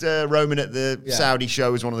spot with Roman at the Saudi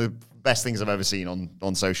show is one of the best things I've ever seen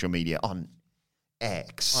on social media. On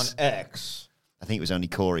X. I think it was only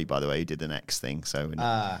Corey, by the way, who did the next thing. So,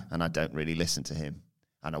 and I don't really listen to him.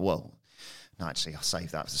 And actually, I'll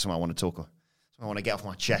save that for something I want to talk about. I want to get off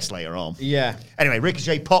my chest later on. Yeah. Anyway,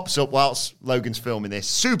 Ricochet pops up whilst Logan's filming this.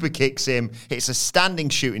 Super kicks him. It's a standing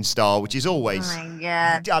shooting star, which is always... Oh, my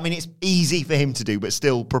God. I mean, it's easy for him to do, but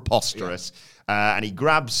still preposterous. Yeah. And he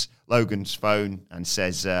grabs Logan's phone and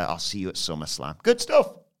says, I'll see you at SummerSlam. Good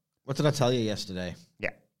stuff. What did I tell you yesterday?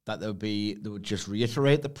 Yeah. That they would just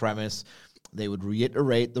reiterate the premise. They would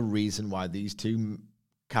reiterate the reason why these two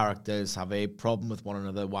characters have a problem with one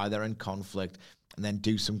another, why they're in conflict, and then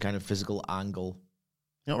do some kind of physical angle.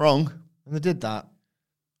 You're not wrong. And they did that.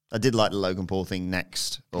 I did like the Logan Paul thing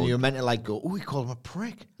next. And you were meant to go, we call him a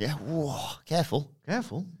prick. Yeah, whoa, careful.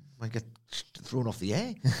 Might get thrown off the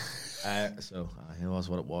air. So it was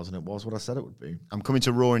what it was, and it was what I said it would be. I'm coming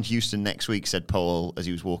to Raw in Houston next week, said Paul as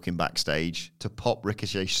he was walking backstage, to pop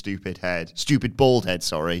Ricochet's stupid bald head,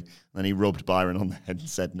 sorry. And then he rubbed Byron on the head and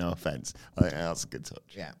said, no offense. I think that's a good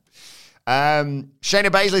touch. Yeah. Shayna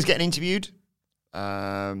Baszler's getting interviewed.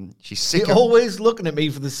 She's sick. You're always looking at me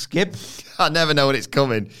for the skip. I never know when it's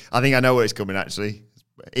coming. I think I know where it's coming, actually.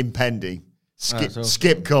 Impending.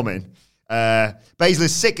 Skip coming.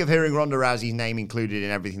 Baszler's sick of hearing Ronda Rousey's name included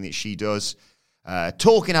in everything that she does.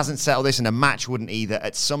 Talking hasn't settled this, and a match wouldn't either.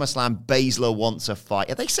 At SummerSlam, Baszler wants a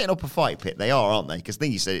fight. Are they setting up a fight pit? They are, aren't they? Because I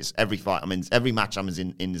think you said it's every fight. I mean, every match I'm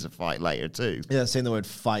in is a fight later, too. Yeah, saying the word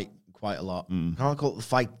fight quite a lot. Can I call it the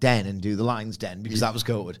fight den and do the Lions Den? Because that was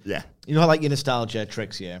goated. Yeah. You know how your nostalgia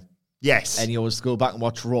tricks you? Yes. And you always go back and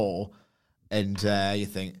watch Raw, and you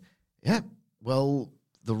think, yeah, well,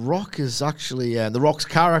 The Rock is actually, The Rock's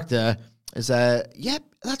character is,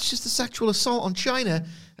 that's just a sexual assault on China.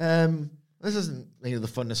 This isn't the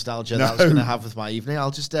fun nostalgia that I was going to have with my evening. I'll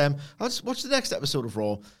just watch the next episode of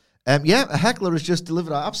Raw. A heckler has just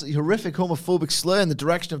delivered an absolutely horrific homophobic slur in the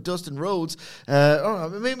direction of Dustin Rhodes.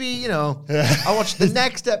 Maybe, I'll watch the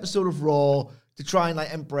next episode of Raw to try and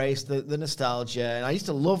like embrace the nostalgia. And I used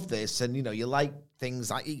to love this. And, you know, you like things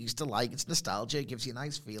that you used to like. It's nostalgia. It gives you a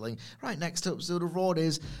nice feeling. Right, next episode of Raw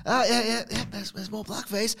is, there's more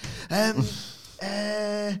blackface.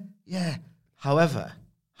 Yeah. However,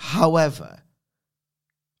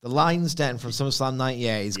 the Lion's Den from SummerSlam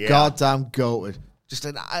 98 is goddamn goated. Just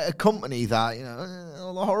a company that, you know,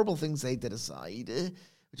 all the horrible things they did aside,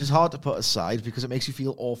 which is hard to put aside because it makes you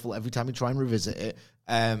feel awful every time you try and revisit it.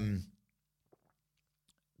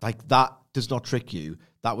 Like, that does not trick you.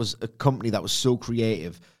 That was a company that was so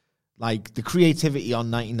creative. Like, the creativity on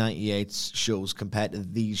 1998's shows compared to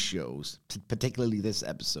these shows, particularly this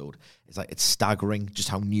episode, it's staggering just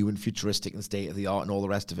how new and futuristic and state-of-the-art and all the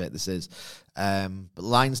rest of it this is. But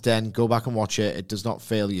Lion's Den, go back and watch it. It does not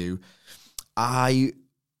fail you. I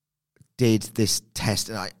did this test,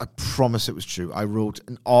 and I promise it was true. I wrote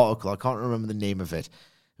an article. I can't remember the name of it.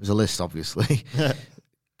 It was a list, obviously. And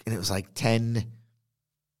it was like 10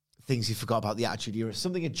 things you forgot about the Attitude Era,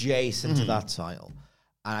 something adjacent to that title.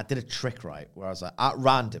 And I did a trick, right, where I was like, at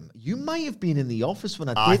random, you might have been in the office when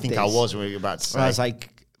I did this. I think I was when you were about to say. I was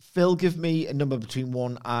like, Phil, give me a number between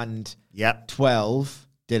 1 and 12.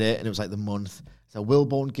 Did it, and it was like the month. So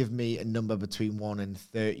Wilborn, give me a number between 1 and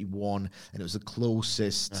 31, and it was the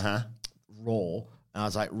closest Raw. And I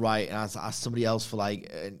was like, right, and I asked somebody else for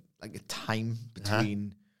like a time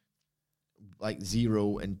between like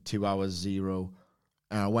 0 and 2 hours 0.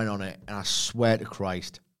 And I went on it, and I swear to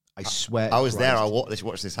Christ, I was there. I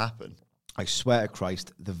watched this happen. I swear to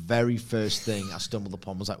Christ, the very first thing I stumbled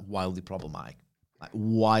upon was like wildly problematic.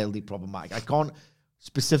 I can't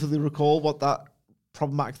specifically recall what that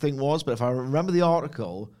problematic thing was, but if I remember the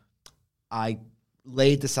article, I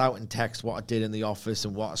laid this out in text, what I did in the office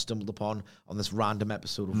and what I stumbled upon on this random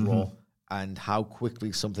episode of Raw, and how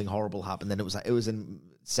quickly something horrible happened. Then it was in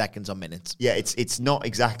seconds or minutes. Yeah, it's not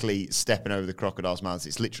exactly stepping over the crocodile's mouth.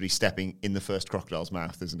 It's literally stepping in the first crocodile's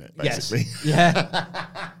mouth, isn't it? Basically. Yes.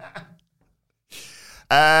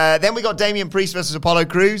 Yeah. Then we got Damian Priest versus Apollo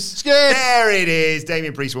Crews. Skip. There it is.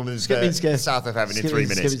 Damian Priest woman's skip. south of heaven in 3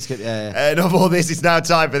 minutes. Skip. Yeah. Enough of all this. It's now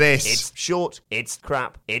time for this. It's short. It's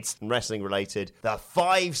crap. It's wrestling related. The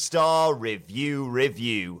 5-star review.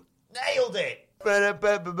 Nailed it. Nah.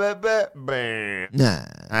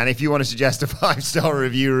 And if you want to suggest a 5-star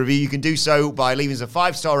review, you can do so by leaving us a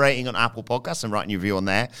 5-star rating on Apple Podcasts and writing your review on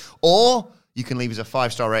there. Or you can leave us a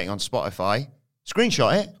 5-star rating on Spotify.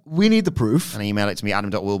 Screenshot it. We need the proof. And email it to me,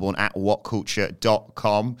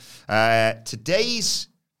 adam.wilborn@whatculture.com.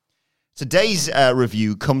 Today's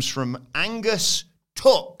review comes from Angus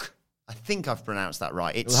Tuck. I think I've pronounced that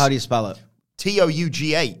right. How do you spell it?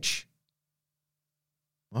 Tough.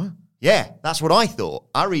 What? Yeah, that's what I thought.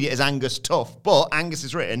 I read it as Angus Tough, but Angus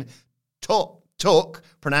is written Tuck,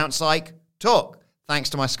 pronounced like Tuck. Thanks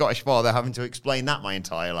to my Scottish father having to explain that my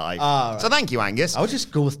entire life. Right. So thank you, Angus. I would just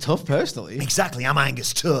go with Tough personally. Exactly, I'm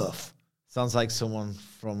Angus Tough. Sounds like someone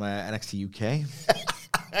from NXT UK.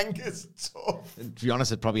 Angus Tough. And to be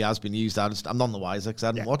honest, it probably has been used. I'm none the wiser because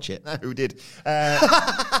I didn't watch it. No, who did?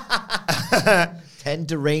 10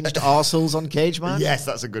 deranged arseholes on Cage Man? Yes,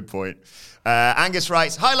 that's a good point. Angus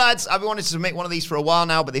writes, "Hi lads, I've been wanting to submit one of these for a while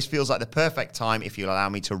now, but this feels like the perfect time if you'll allow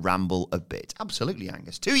me to ramble a bit." Absolutely,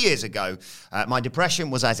 Angus. 2 years ago, my depression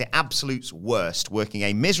was at its absolute worst, working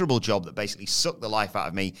a miserable job that basically sucked the life out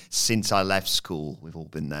of me since I left school. We've all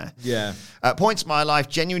been there. Yeah. At points in my life,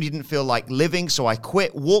 genuinely didn't feel like living, so I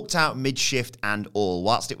quit, walked out mid-shift and all.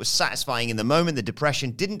 Whilst it was satisfying in the moment, the depression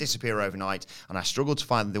didn't disappear overnight, and I struggled to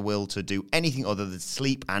find the will to do anything other than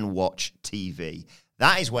sleep and watch TV.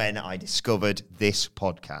 That is when I discovered this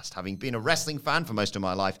podcast. Having been a wrestling fan for most of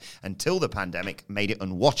my life until the pandemic made it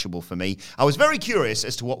unwatchable for me, I was very curious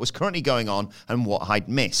as to what was currently going on and what I'd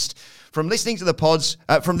missed. From there, listening to the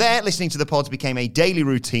pods became a daily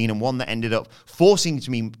routine and one that ended up forcing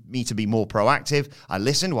me to be more proactive. I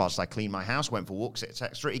listened whilst I cleaned my house, went for walks,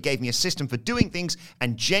 etc. It gave me a system for doing things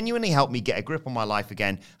and genuinely helped me get a grip on my life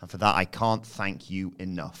again. And for that, I can't thank you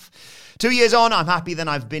enough. 2 years on, I'm happier than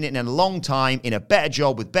I've been in a long time, in a better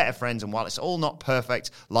job with better friends, and while it's all not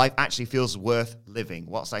perfect, life actually feels worth living.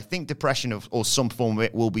 Whilst I think depression or some form of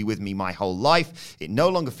it will be with me my whole life, it no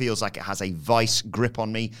longer feels like it has a vice grip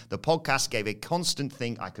on me. The podcast gave a constant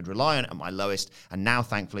thing I could rely on at my lowest, and now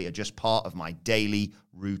thankfully are just part of my daily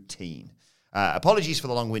routine. Apologies for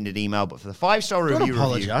the long-winded email, but for the 5-star review... Don't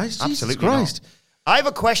apologise. Absolutely Christ. Not. I have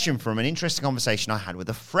a question from an interesting conversation I had with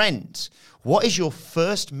a friend. What is your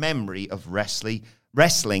first memory of wrestling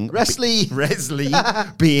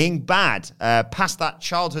being bad? Past that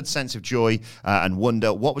childhood sense of joy and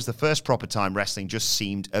wonder, what was the first proper time wrestling just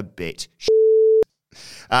seemed a bit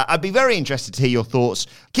I'd be very interested to hear your thoughts.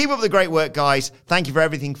 Keep up the great work, guys. Thank you for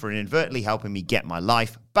everything, for inadvertently helping me get my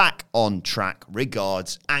life back on track.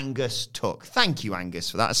 Regards, Angus Tuck. Thank you, Angus,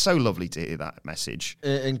 for that. It's so lovely to hear that message.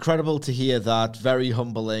 Incredible to hear that. Very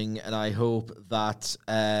humbling, and I hope that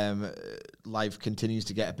life continues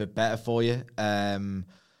to get a bit better for you. I'm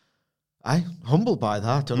humbled by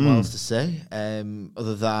that. Don't know what else to say.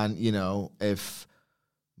 Other than, if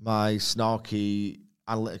my snarky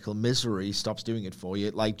analytical misery stops doing it for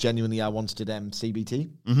you. Like, genuinely, I once did CBT.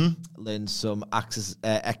 Learned some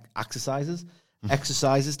exercises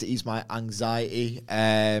to ease my anxiety.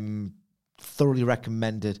 Thoroughly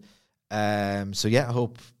recommended. So, yeah, I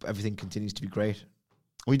hope everything continues to be great.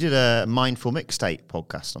 We did a Mindful Mixtape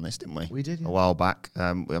podcast on this, didn't we? We did, yeah. A while back.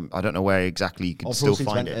 I don't know where exactly you can still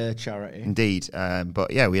find it. Charity. Indeed.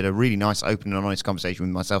 But yeah, we had a really nice, open and honest conversation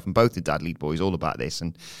with myself and both the Dad Lead Boys all about this.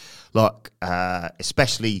 And look,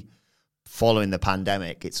 especially following the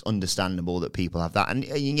pandemic, it's understandable that people have that. And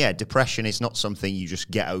yeah, depression is not something you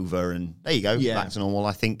just get over and there you go, back to normal.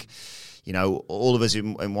 I think, all of us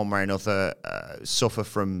in one way or another suffer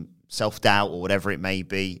from self-doubt or whatever it may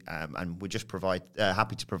be, and we're just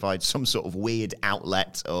happy to provide some sort of weird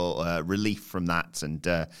outlet or relief from that. And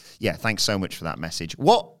thanks so much for that message.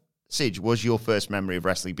 What, Sidge, was your first memory of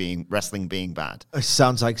wrestling being bad? It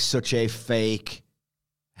sounds like such a fake,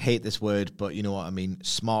 hate this word, but you know what I mean,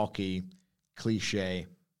 smarky, cliche,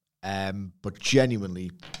 but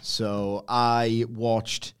genuinely. So I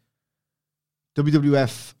watched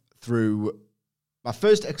WWF through, my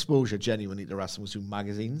first exposure genuinely to wrestling was through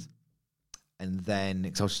magazines. And then,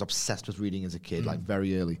 because I was just obsessed with reading as a kid, like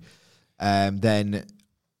very early. Then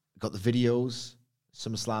got the videos.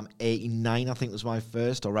 SummerSlam 89, I think, was my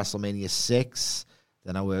first, or WrestleMania 6.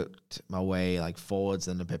 Then I worked my way like forwards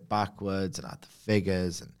and a bit backwards, and I had the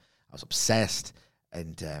figures, and I was obsessed.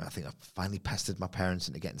 And I think I finally pestered my parents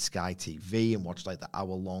into getting Sky TV and watched like the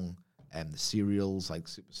hour-long the serials, like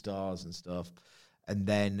Superstars and stuff. And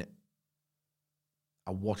then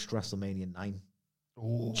I watched WrestleMania 9.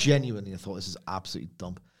 Ooh. Genuinely, I thought this is absolutely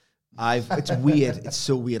dumb. It's weird. It's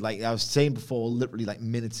so weird. Like I was saying before, literally like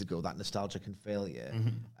minutes ago, that nostalgia can fail you.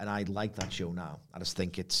 And I like that show now. I just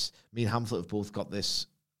think me and Hamlet have both got this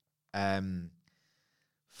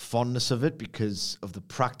fondness of it because of the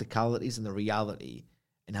practicalities and the reality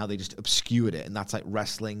and how they just obscured it. And that's like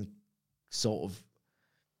wrestling sort of,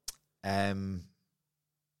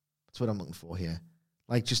 what's what I'm looking for here?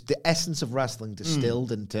 Like just the essence of wrestling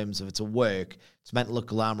distilled in terms of it's a work. It's meant to look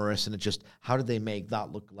glamorous, and it just, how did they make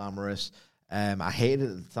that look glamorous? I hated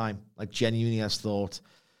it at the time. Like genuinely, I thought,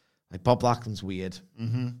 like Bob Backlund's weird.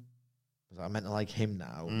 I meant to like him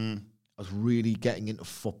now. I was really getting into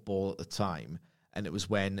football at the time, and it was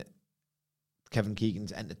when Kevin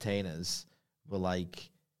Keegan's entertainers were like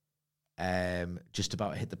just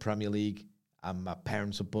about to hit the Premier League, and my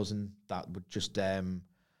parents were buzzing that would just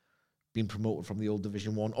being promoted from the old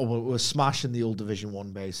Division 1, or we were smashing the old Division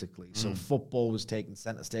 1, basically. So football was taking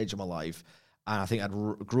center stage of my life, and I think I'd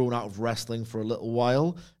grown out of wrestling for a little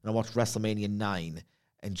while, and I watched WrestleMania 9,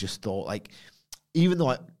 and just thought, like, even though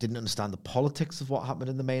I didn't understand the politics of what happened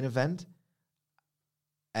in the main event,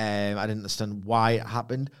 I didn't understand why it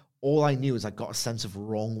happened. All I knew is I got a sense of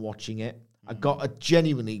wrong watching it. I got a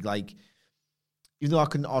genuinely, like, even though I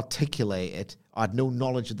couldn't articulate it, I had no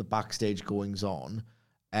knowledge of the backstage goings-on,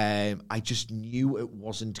 I just knew it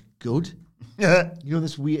wasn't good.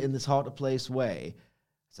 This weird, in this hard-to-place way.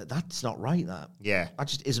 It's like, that's not right, that. Yeah. That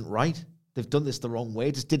just isn't right. They've done this the wrong way.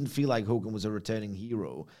 It just didn't feel like Hogan was a returning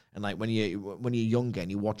hero. And like when you're younger and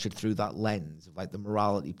you watch it through that lens of like the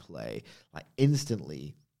morality play, like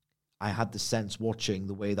instantly I had the sense watching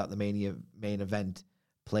the way that the main event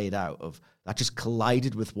played out of that just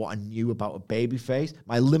collided with what I knew about a babyface.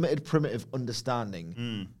 My limited primitive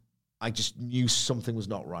understanding, I just knew something was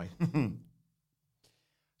not right.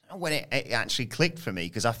 When it actually clicked for me,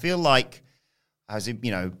 because I feel like I was,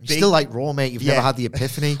 You're still like Raw, mate. You've never had the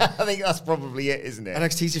epiphany. I think that's probably it, isn't it?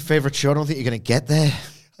 NXT's your favourite show. I don't think you're going to get there.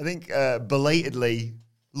 I think belatedly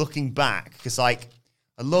looking back, because like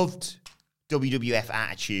I loved WWF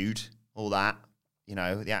Attitude, all that,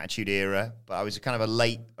 the Attitude Era, but I was kind of a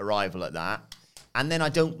late arrival at that. And then I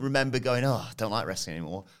don't remember going, I don't like wrestling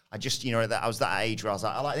anymore. I just, I was that age where I was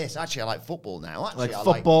like, I like this. Actually, I like football now. Actually, like I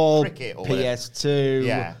football, like cricket. Or PS2.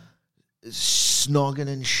 Yeah. Snogging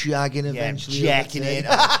and shagging eventually. Jacking it.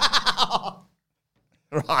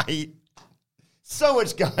 Right. So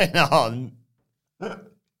much going on. God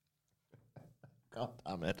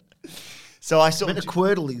damn it. So I sort of... a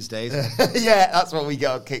Quirtle these days. Yeah, that's what we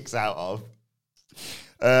get kicks out of.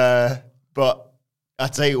 But I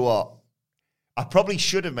tell you what. I probably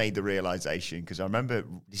should have made the realization because I remember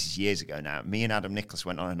this is years ago now. Me and Adam Nicholas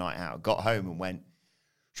went on a night out, got home and went,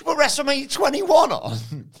 should we put WrestleMania 21 on?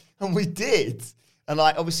 And we did. And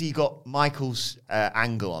like, obviously you got Michael's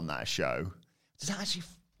angle on that show. Does that actually,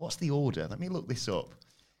 what's the order? Let me look this up.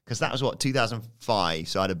 Because that was 2005.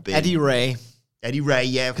 So I'd have been Eddie Ray,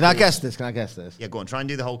 yeah. Can I guess this? Yeah, go on, try and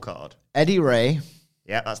do the whole card. Eddie Ray.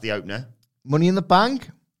 Yeah, that's the opener. Money in the Bank.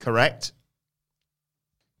 Correct.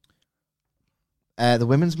 The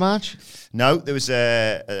women's match? No, there was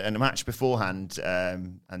a match beforehand,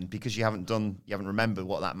 and because you haven't remembered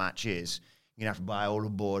what that match is, you're going to have to buy all the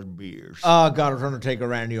boys beers. Oh, God, it's Undertaker,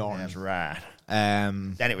 Randy Orton. That's right.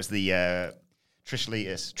 Then it was the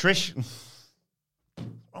Trish,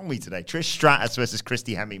 wrong with me today? Trish Stratus versus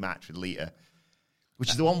Christy Hemme match with Lita, which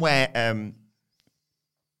is the one where,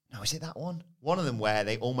 no, is it that one? One of them where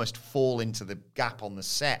they almost fall into the gap on the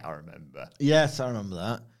set, I remember. Yes, I remember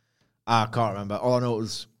that. I can't remember. All I know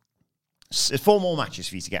was 4 more matches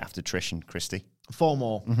for you to get after Trish and Christy. 4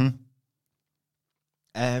 more. Mm-hmm.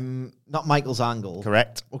 Not Michael's angle.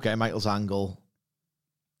 Correct. Okay, Michael's angle.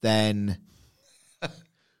 Then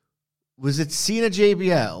was it Cena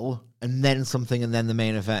JBL and then something and then the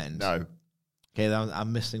main event? No. Okay,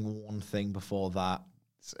 I'm missing one thing before that.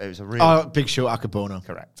 It was a real Big Show Akebono.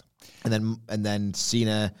 Correct. And then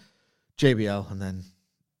Cena, JBL, and then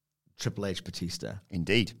Triple H Batista.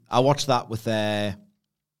 Indeed. I watched that with a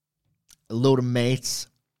load of mates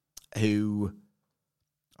who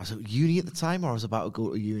I was at uni at the time, or I was about to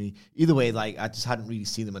go to uni. Either way, like I just hadn't really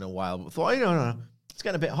seen them in a while. But thought, no, it's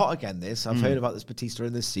getting a bit hot again. I've heard about this Batista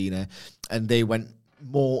and this Cena, and they went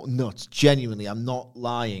more nuts. Genuinely, I'm not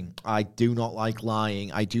lying. I do not like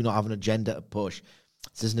lying. I do not have an agenda to push.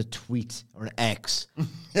 This isn't a tweet or an X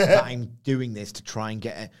that I'm doing this to try and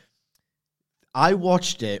get it. I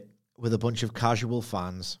watched it with a bunch of casual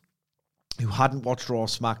fans who hadn't watched Raw or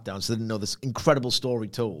SmackDown, so they didn't know this incredible story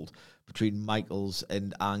told between Michaels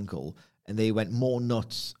and Angle, and they went more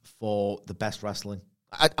nuts for the best wrestling.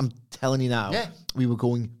 I'm telling you now, we were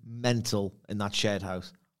going mental in that shared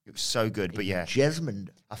house. It was so good, but yeah. Jesmond.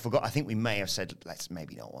 I forgot, I think we may have said, let's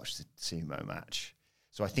maybe not watch the sumo match.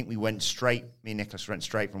 So I think me and Nicholas went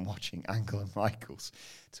straight from watching Angle and Michaels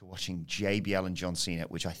to watching JBL and John Cena,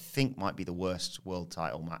 which I think might be the worst world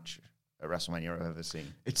title match at WrestleMania I've ever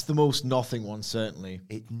seen. It's the most nothing one, certainly.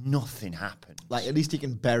 Nothing happened. Like, at least he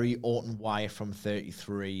can bury Orton Wyatt from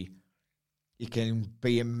 33. You can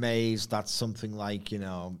be amazed that something like,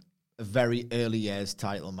 a very early years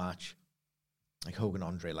title match, like Hogan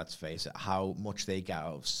Andre, let's face it, how much they get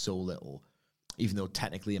out of so little, even though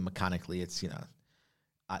technically and mechanically it's,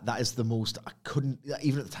 that is the most, I couldn't,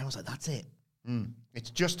 even at the time I was like, that's it.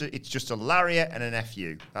 It's just a lariat and an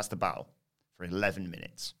FU. That's the battle for 11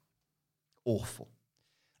 minutes. Awful.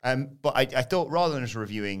 But I thought rather than just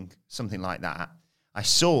reviewing something like that, I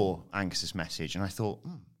saw Angus's message and I thought,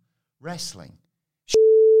 wrestling.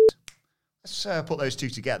 Let's put those two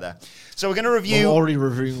together. So we're going to review... We're already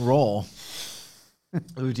reviewing Raw.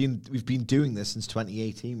 We've been doing this since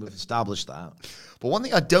 2018. We've established that. But one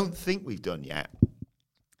thing I don't think we've done yet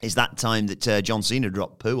is that time that John Cena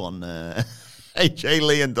dropped poo on AJ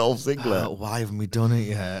Lee and Dolph Ziggler. Why haven't we done it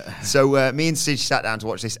yet? So me and Sid sat down to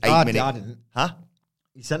watch this 8-minute... I didn't. Huh?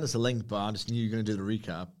 You sent us a link, but I just knew you were going to do the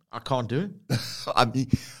recap. I can't do it. I mean,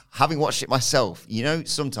 having watched it myself,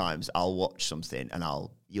 sometimes I'll watch something and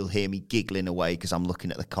you'll hear me giggling away because I'm looking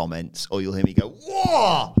at the comments, or you'll hear me go,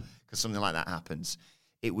 whoa, because something like that happens.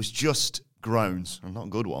 It was just groans, and not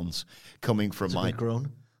good ones, coming from my...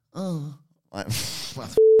 groan? Oh. Why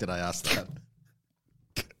the did I ask that?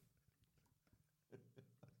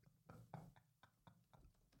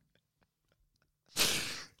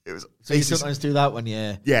 It was. So you sometimes do that when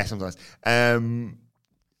you... Yeah, sometimes. I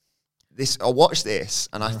watched this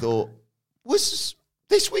and I thought, was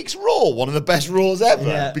this week's Raw one of the best Raws ever?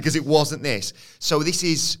 Yeah. Because it wasn't this. So this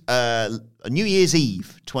is a New Year's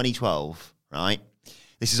Eve 2012, right?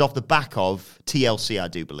 This is off the back of TLC, I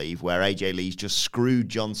do believe, where AJ Lee's just screwed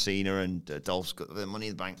John Cena and Dolph's got the Money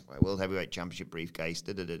in the Bank World Heavyweight Championship briefcase.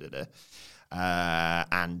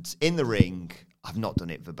 And in the ring, I've not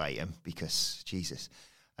done it verbatim because, Jesus.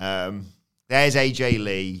 There's AJ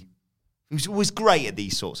Lee, who was great at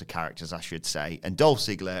these sorts of characters, I should say, and Dolph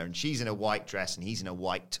Ziggler, and she's in a white dress and he's in a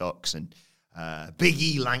white tux, and Big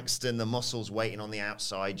E Langston, the muscles waiting on the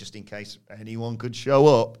outside just in case anyone could show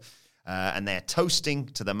up. And they're toasting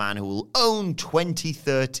to the man who will own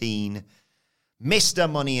 2013 Mr.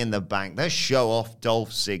 Money in the Bank. They show off Dolph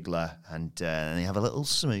Ziggler, and they have a little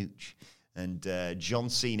smooch. And John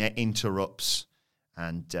Cena interrupts,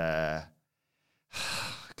 and God, I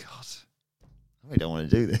really don't want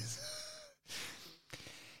to do this.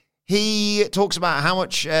 He talks about how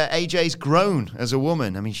much AJ's grown as a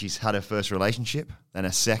woman. I mean, she's had her first relationship, then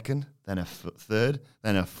a second, then a third,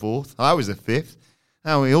 then a fourth. I was the fifth.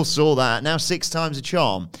 Oh, we all saw that. Now 6 times a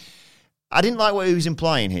charm. I didn't like what he was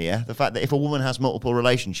implying here. The fact that if a woman has multiple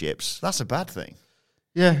relationships, that's a bad thing.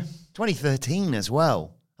 Yeah. 2013 as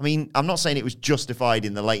well. I mean, I'm not saying it was justified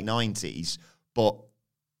in the late 90s, but...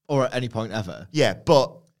 Or at any point ever. Yeah,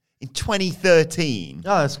 but in 2013...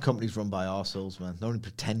 Oh, this company's run by arseholes, man. They only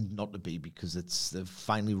pretend not to be because they've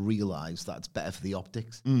finally realised that it's better for the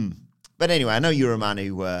optics. But anyway, I know you're a man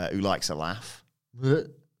who likes a laugh.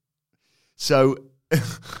 So,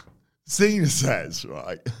 Cena says,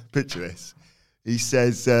 right, picture this. He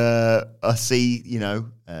says, I see,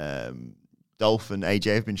 Dolph and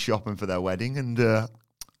AJ have been shopping for their wedding, and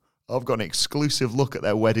I've got an exclusive look at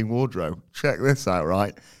their wedding wardrobe. Check this out,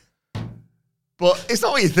 right? But it's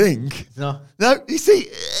not what you think. No, you see,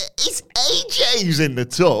 it's AJ who's in the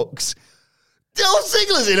tux. Dolph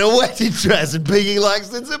Ziggler's in a wedding dress and Biggie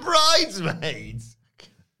Langston's a bridesmaid.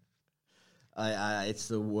 It's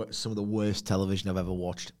some of the worst television I've ever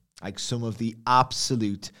watched. Like some of the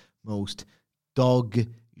absolute most dog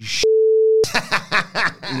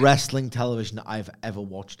wrestling television I've ever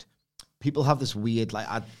watched. People have this weird,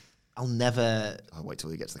 I'll wait till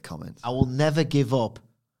he gets the comments. I will never give up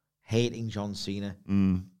hating John Cena.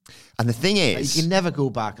 And the thing is... You can never go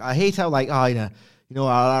back. I hate how,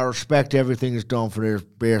 I respect everything he's done for this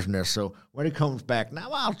business, so when he comes back, now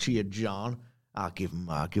I'll cheer John. I'll give him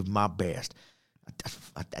my best.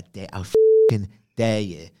 I fucking dare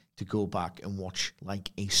you to go back and watch,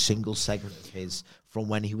 a single segment of his from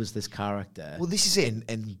when he was this character. Well, this is it.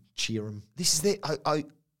 And cheer him. This is it. I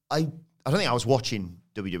don't think I was watching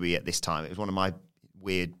WWE at this time. It was one of my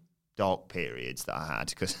weird dark periods that I had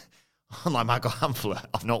because, unlike Michael Hamfler,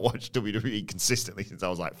 I've not watched WWE consistently since I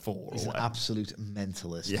was 4. He's an absolute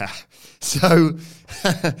mentalist. Yeah. So,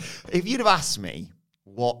 if you'd have asked me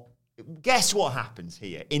guess what happens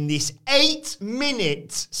here in this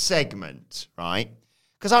 8-minute segment, right?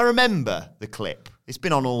 Because I remember the clip. It's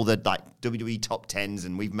been on all the WWE top 10s,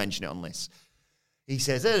 and we've mentioned it on this. He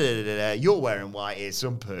says, "You're wearing white, here's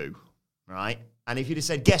some poo," right? And if you'd have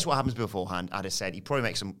said, guess what happens beforehand, I'd have said he probably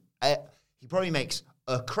makes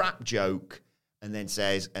a crap joke and then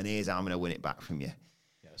says, "And here's how I'm going to win it back from you."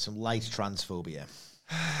 Yeah, some light transphobia.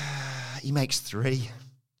 He makes 3.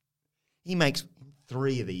 He makes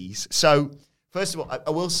 3 of these. So, first of all,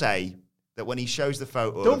 I will say that when he shows the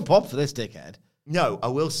photo... Don't pop for this dickhead. No, I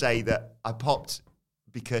will say that I popped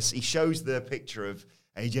because he shows the picture of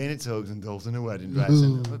AJ in a tux and Dolph in a wedding dress.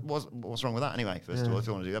 And what's wrong with that anyway? First of all, if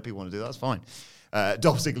you want to do that, people want to do that, that's fine.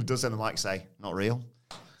 Dolph Ziggler does send the mic say, "Not real."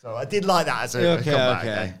 So I did like that as a comeback.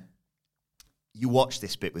 Okay. You watch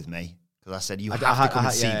this bit with me because I said you have to come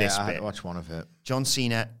and see this bit. I had to watch one of it. John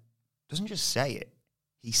Cena doesn't just say it.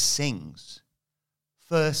 He sings.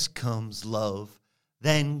 First comes love,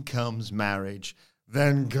 then comes marriage,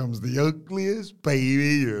 then comes the ugliest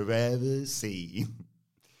baby you've ever seen.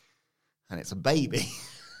 And it's a baby.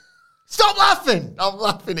 Stop laughing! I'm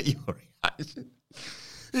laughing at your reaction.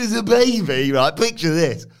 It's a baby, right? Picture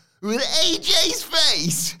this. With AJ's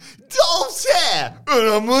face, Dolph's hair, and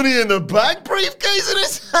a money in the bank briefcase in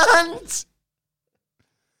his hands.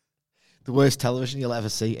 The worst television you'll ever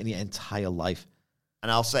see in your entire life.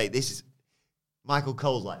 And I'll say, this is... Michael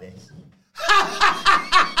Cole's like this.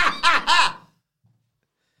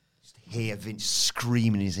 Just hear Vince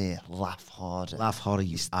screaming in his ear, "Laugh harder. Laugh harder,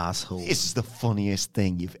 you asshole." This is the funniest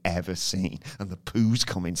thing you've ever seen. And the poo's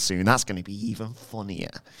coming soon. That's going to be even funnier.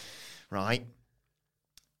 Right?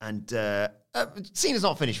 And Cena's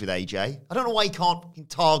not finished with AJ. I don't know why he can't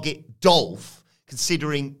target Dolph,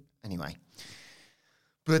 considering... Anyway.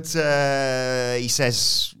 But he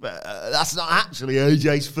says, that's not actually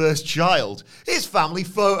AJ's first child. It's family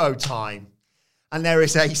photo time. And there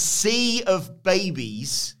is a sea of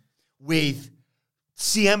babies with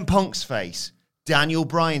CM Punk's face, Daniel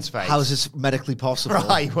Bryan's face. How is this medically possible?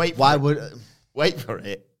 Right, wait for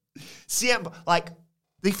it. CM,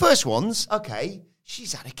 the first ones, okay,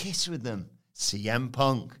 she's had a kiss with them. CM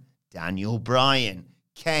Punk, Daniel Bryan,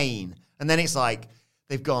 Kane. And then it's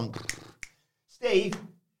they've gone, Steve,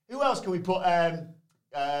 who else can we put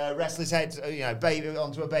wrestlers' heads, baby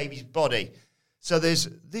onto a baby's body? So there's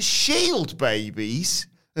the Shield babies,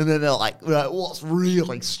 and then they're like, what's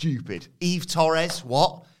really stupid? Eve Torres,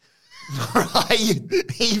 what? Right?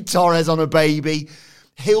 Eve Torres on a baby.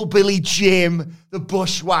 Hillbilly Jim, the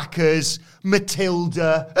Bushwhackers,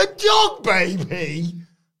 Matilda, a dog baby.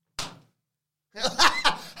 It's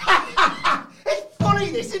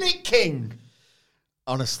funny, this, isn't it, King?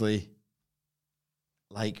 Honestly,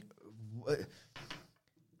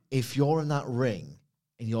 if you're in that ring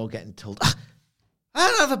and you're getting told, I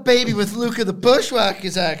don't have a baby with Luca the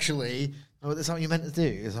Bushwhackers, actually. Oh, that's what you meant to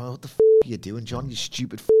do. It's like, what the are you doing, John? You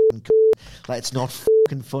stupid f***ing Like, it's not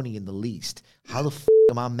f***ing funny in the least. How the f***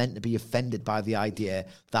 am I meant to be offended by the idea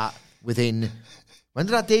that within... When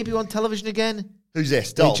did that debut on television again? Who's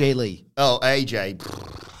this? Dolph? AJ Lee. Oh, AJ.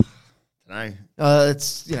 Don't know.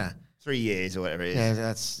 It's, 3 years or whatever it is. Yeah,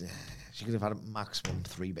 that's... She could have had a maximum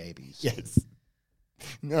 3 babies. Yes.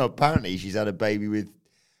 No, apparently she's had a baby with...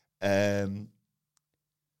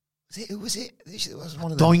 Who was it? It was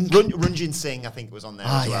one of them. Ranjin Singh, I think, was on there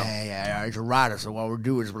as well. Yeah. It's a rider, so what we'll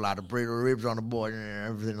do is we'll have to break the ribs on the board and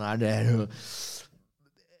everything like that.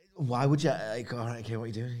 Why would you... Like, all right, okay, what are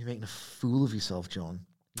you doing? You're making a fool of yourself, John.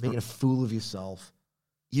 You're making a fool of yourself.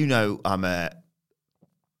 You know I'm a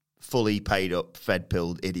fully paid up,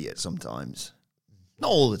 fed-pilled idiot sometimes.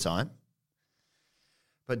 Not all the time.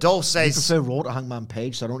 But Dolph says... You prefer Raw to Hangman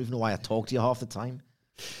Page, so I don't even know why I talk to you half the time.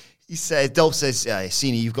 Dolph says,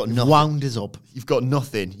 Cena, you've got nothing. Wound is up. You've got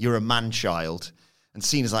nothing. You're a man-child. And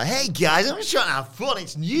Cena's like, hey, guys, I'm just trying to have fun.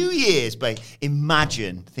 It's New Year's, babe.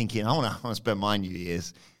 Imagine thinking, I want to spend my New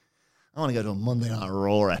Year's. I want to go to a Monday Night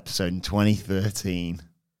Raw episode in 2013.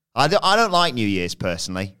 I don't like New Year's,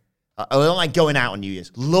 personally. I don't like going out on New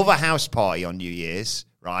Year's. Love a house party on New Year's,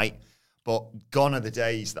 right? But gone are the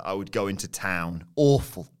days that I would go into town.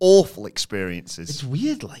 Awful, awful experiences. It's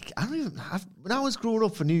weird. Like, when I was growing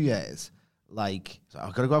up for New Year's, like,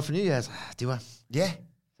 I've got to go out for New Year's. Do I? Yeah.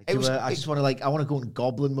 I just want to, I want to go in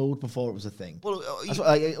goblin mode before it was a thing. Well,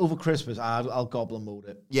 over Christmas, I'll goblin mode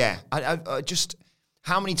it. Yeah. I just,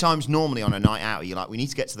 how many times normally on a night out are you like, we need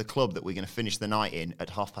to get to the club that we're going to finish the night in at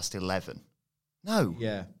 11:30? No.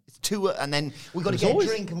 Yeah. It's 2, and then we've got to get a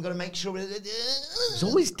drink and we've got to make sure... It's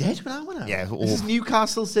always dead when I went out. Yeah. This is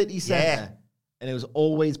Newcastle City Centre. Yeah. And it was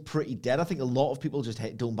always pretty dead. I think a lot of people just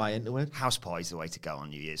don't buy into it. House party's the way to go on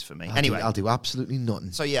New Year's for me. I'll do absolutely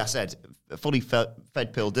nothing. So yeah, I said, fully fed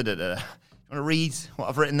pill, You want to read what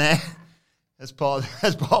I've written there? As part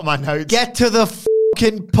of my notes. Get to the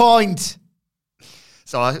fucking point.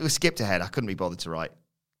 So I skipped ahead. I couldn't be bothered to write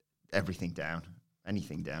anything down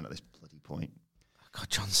at this bloody point. God,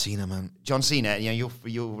 John Cena, man. John Cena,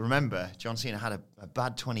 you'll remember, John Cena had a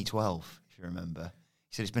bad 2012, if you remember.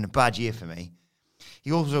 He said, it's been a bad year for me.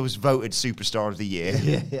 He also was voted Superstar of the Year.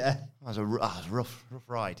 Yeah. That was a rough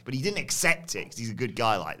ride. But he didn't accept it because he's a good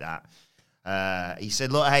guy like that. He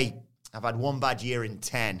said, look, hey, I've had one bad year in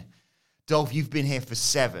 10. Dolph, you've been here for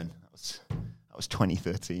 7. That was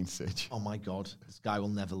 2013, Sidge. Oh, my God. This guy will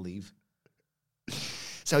never leave.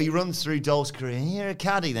 So he runs through Dolph's career. You're a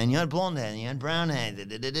caddy then. You had blonde hair and you had brown hair.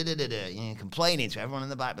 You're complaining to everyone in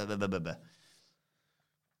the back. Blah, blah, blah, blah, blah.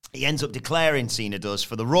 He ends up declaring, Cena does,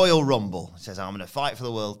 for the Royal Rumble. He says, I'm going to fight for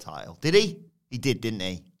the world title. Did he? He did, didn't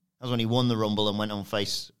he? That was when he won the Rumble and went on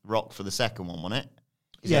face Rock for the second one, wasn't it?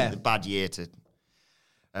 He had a bad year to...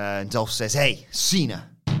 and Dolph says, hey, Cena,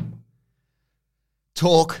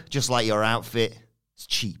 talk just like your outfit. It's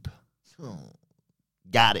cheap. Oh.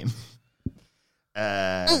 Got him.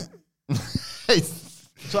 So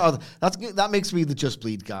that makes me the Just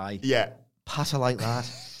Bleed guy. Yeah. Patter like that.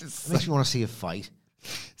 Makes me want to see a fight.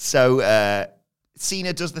 So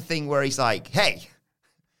Cena does the thing where he's like, hey,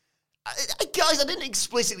 guys, I didn't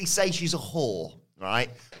explicitly say she's a whore, right?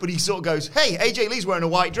 But he sort of goes, hey, AJ Lee's wearing a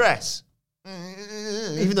white dress.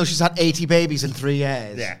 Even though she's had 80 babies in 3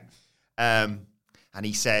 years. Yeah. And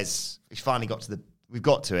he says, we've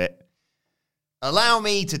got to it. Allow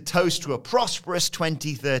me to toast to a prosperous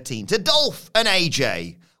 2013 to Dolph and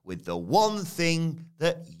AJ with the one thing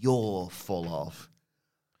that you're full of.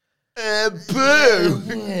 Boo!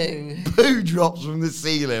 Boo drops from the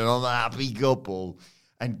ceiling on the happy couple.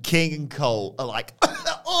 And King and Cole are like,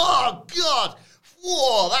 oh, God!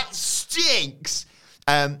 Whoa, that stinks!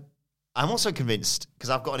 I'm also convinced, because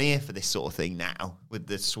I've got an ear for this sort of thing now, with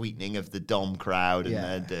the sweetening of the Dom crowd,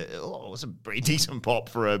 and it's a pretty decent pop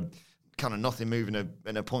for a kind of nothing moving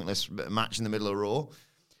in a pointless match in the middle of Raw.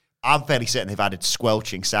 I'm fairly certain they've added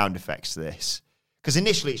squelching sound effects to this. Because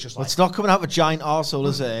initially it's just like... It's not coming out of a giant arsehole,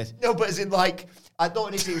 is it? No, but as in like... I thought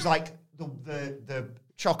initially it was like the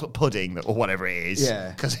chocolate pudding or whatever it is.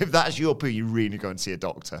 Yeah. Because if that's your poo, you really go and see a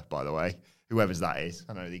doctor, by the way. Whoever's that is.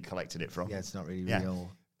 I don't know who they collected it from. Yeah, it's not really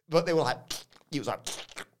real. But they were like... It was like...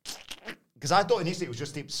 Because I thought initially it was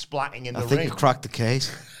just him splatting in the ring. I think you cracked the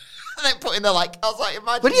case. And then put in there like... I was like,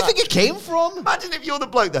 imagine where do you think it came from? Imagine if you're the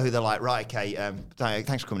bloke, though, who they're like, right, okay,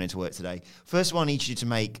 thanks for coming into work today. First of all, I need you to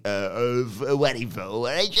make a wedding photo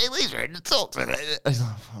where AJ Lee's ready to talk to me. All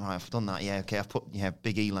right, I've done that, yeah, okay. I've put,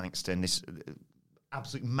 Big E Langston, this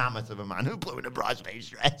absolute mammoth of a man who blew in a bridesmaid's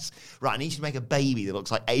dress. Right, and he should make a baby that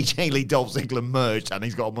looks like AJ Lee, Dolph Ziggler merged, and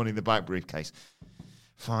he's got a Money in the Bank briefcase.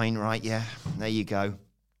 Fine, right, yeah, there you go.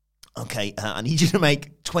 Okay, I need you to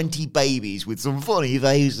make 20 babies with some funny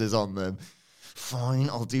faces on them. Fine,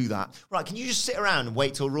 I'll do that. Right, can you just sit around and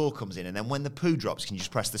wait till Raw comes in, and then when the poo drops, can you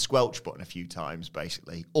just press the squelch button a few times,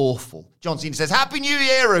 basically? Awful. John Cena says, Happy New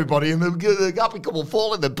Year, everybody, and the happy couple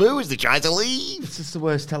fall in the poo as they try to leave. It's just the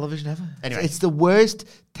worst television ever. Anyway. It's the worst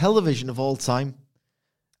television of all time.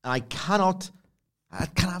 I cannot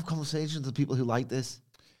have conversations with people who like this.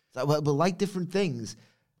 We'll like different things.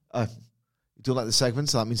 You don't like the segment,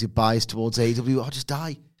 so that means you're biased towards AEW. I'll just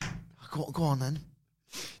die. Go on, then. Do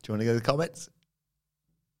you want to go to the comments?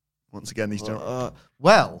 Once again, these don't...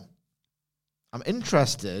 Well, I'm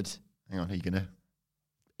interested... Hang on, are you going to...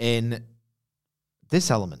 in this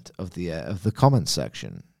element of the comments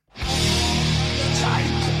section. It's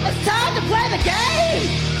time to play the game!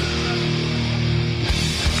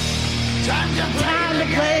 Time to play the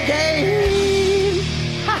game!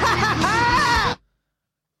 Ha ha ha ha!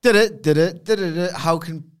 Did it. How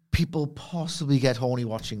can people possibly get horny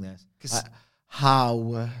watching this?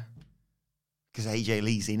 How? Because AJ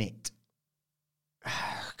Lee's in it.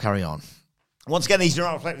 Carry on. Once again, these do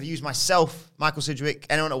not reflect the views myself, Michael Sidgwick,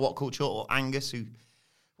 anyone at What Culture, or Angus, who,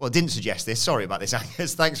 didn't suggest this. Sorry about this,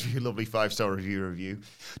 Angus. Thanks for your lovely 5-star review.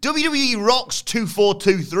 WWE Rocks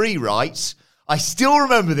 2423 writes, I still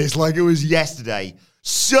remember this like it was yesterday.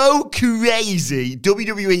 So crazy.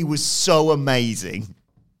 WWE was so amazing.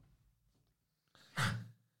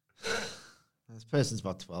 This person's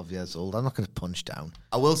about 12 years old. I'm not going to punch down.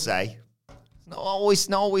 I will say, not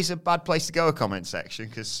always a bad place to go, a comment section,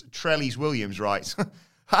 because Trellis Williams writes,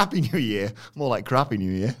 Happy New Year. More like Crappy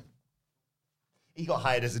New Year. He got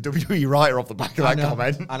hired as a WWE writer off the back of that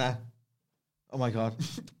comment. I know. Oh, my God.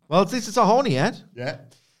 Well, at least it's a horny head. Yeah.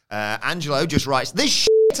 Angelo just writes, This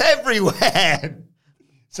shit everywhere.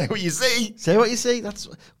 Say what you see. Say what you see.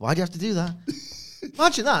 Why do you have to do that?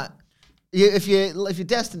 Imagine that. If you're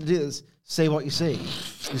destined to do this, say what you see.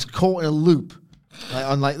 It's caught in a loop.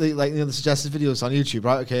 Like the suggested videos on YouTube,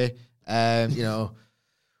 right? Okay.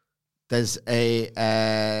 There's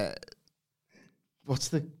a what's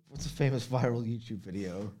the famous viral YouTube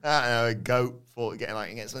video? I don't know, a goat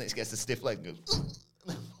gets the stiff leg and goes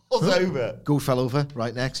falls over. Goat fell over,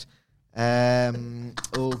 right next.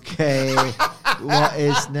 Okay. What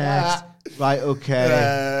is next? Right,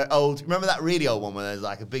 okay. Remember that really old one where there's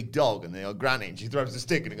like a big dog and the old granny and she throws a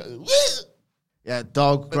stick and it goes Yeah,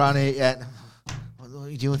 dog, granny, yeah. What are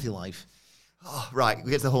you doing with your life? Oh, right,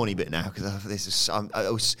 we get to the horny bit now because this is.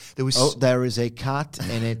 There is a cat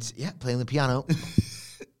and it's playing the piano.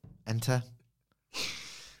 Enter.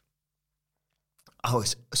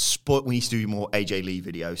 It's sport. We need to do more AJ Lee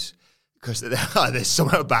videos because there's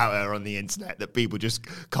something about her on the internet that people just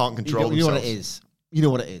can't control themselves. You know what it is? You know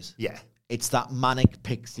what it is? Yeah. It's that manic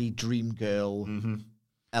pixie dream girl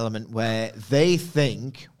element where they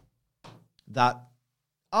think that,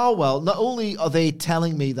 not only are they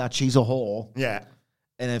telling me that she's a whore,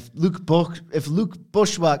 and if Luke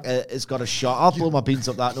Bushwhacker has got a shot, I'll blow my beans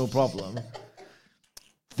up that, no problem.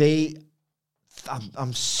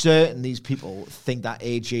 I'm certain these people think that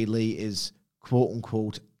AJ Lee is quote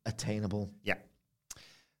unquote attainable. Yeah.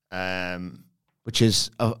 Which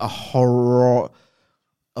is a horror,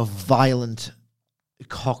 a violent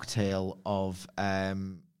cocktail of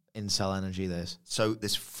incel energy. So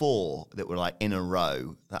there's 4 that were like in a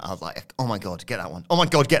row that I was like, oh my God, get that one. Oh my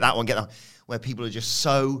God, get that one, get that one. Where people are just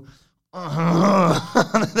so,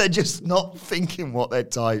 they're just not thinking what they're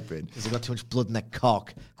typing. Because they've got too much blood in their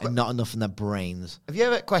cock and not enough in thetheir brains. Have you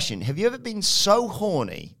ever been so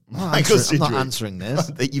horny? I'm not answering this.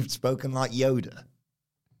 That you've spoken like Yoda?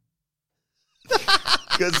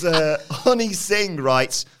 Because Honey Singh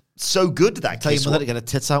writes, so good that Tell your mother to get her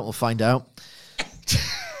tits out, we'll find out.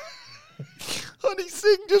 Honey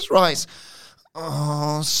Singh just writes,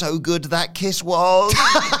 oh, so good that kiss was.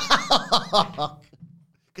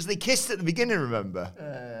 Because they kissed at the beginning, remember?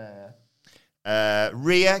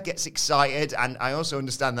 Rhea gets excited, and I also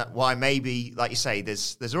understand that why maybe, like you say,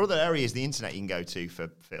 there's other areas of the internet you can go to for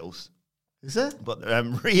filth. Is there? But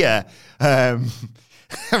Rhea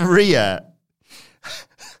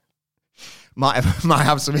might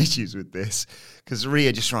have some issues with this, because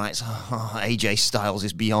Rhea just writes, AJ Styles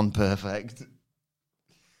is beyond perfect.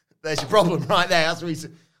 There's your problem right there. That's what he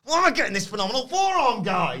said. Why am I getting this phenomenal forearm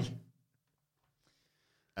guy?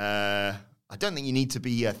 I don't think you need to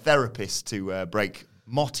be a therapist to break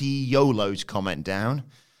Motti YOLO's comment down.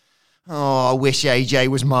 Oh, I wish AJ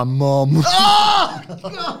was my mom.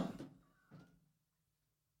 Oh!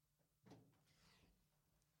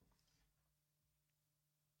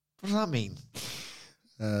 What does that mean?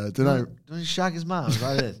 Don't know. Don't he shag his man? Is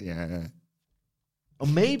that it? Yeah. Or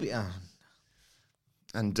maybe...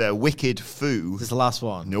 And Wicked Foo. This is the last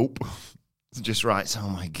one. Nope. Just writes, oh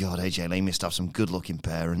my God, AJ Lee must have some good-looking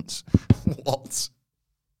parents. What?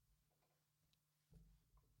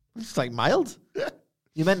 It's like mild. Yeah.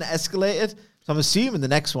 You meant escalated? So I'm assuming the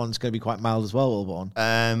next one's going to be quite mild as well,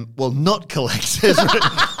 Wilborn. Well, Nut Collectors.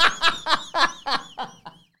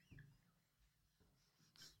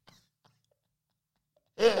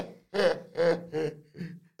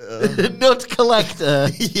 Nut collector.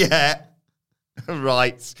 Yeah.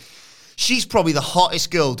 Right. She's probably the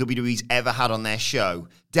hottest girl WWE's ever had on their show.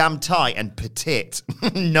 Damn tight and petite.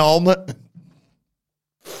 Nom.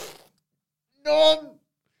 Nom.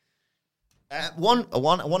 One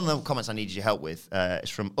of the comments I needed your help with is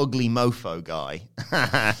from Ugly Mofo Guy.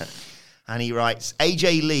 And he writes,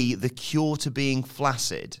 AJ Lee, the cure to being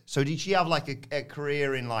flaccid. So did she have like a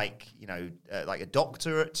career in like a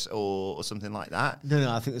doctorate or something like that? No,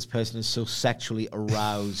 I think this person is so sexually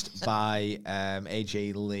aroused by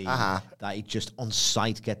AJ Lee that he just on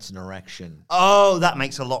sight gets an erection. Oh, that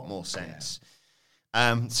makes a lot more sense.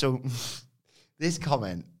 Yeah. So this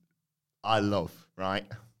comment I love, right?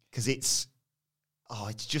 Because it's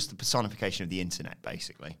just the personification of the internet,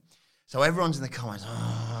 basically. So everyone's in the comments,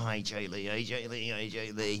 AJ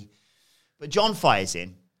Lee. But John fires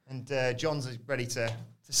in, and John's ready to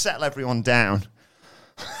settle everyone down.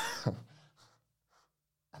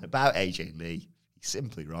 And about AJ Lee, he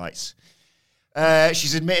simply writes,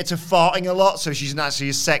 she's admitted to farting a lot, so she's not actually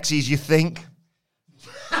as sexy as you think.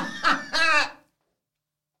 I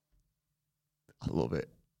love it.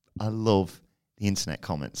 I love the internet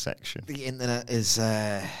comment section. The internet is...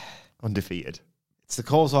 undefeated. It's the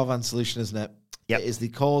cause of and solution, isn't it? Yep. It is the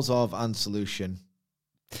cause of and solution.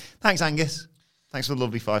 Thanks, Angus. Thanks for the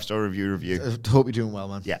lovely 5-star review. Hope you're doing well,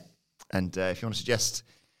 man. Yeah. And if you want to suggest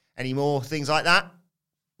any more things like that,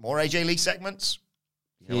 more AJ Lee segments.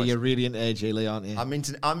 You're really into AJ Lee, aren't you? I'm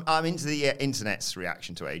into the internet's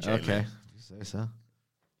reaction to AJ Lee. Okay. So.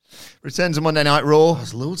 Returns on Monday Night Raw.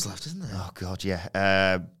 There's loads left, isn't there? Oh, God,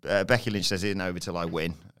 yeah. Becky Lynch says it isn't over till I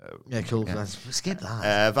win. Yeah, cool. Yeah. Let's skip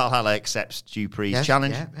that. Valhalla accepts Dupree's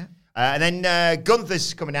challenge. Yeah. And then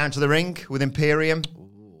Gunther's coming down to the ring with Imperium.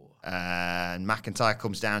 And McIntyre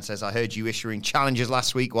comes down and says, I heard you issuing challenges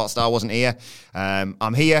last week whilst I wasn't here.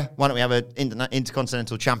 I'm here. Why don't we have an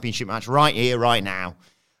Intercontinental Championship match right here, right now?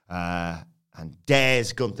 And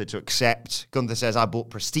dares Gunther to accept. Gunther says, I brought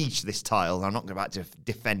prestige to this title. I'm not about to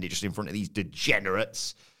defend it just in front of these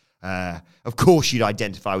degenerates. Of course you'd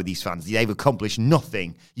identify with these fans. They've accomplished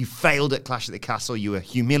nothing. You failed at Clash at the Castle. You were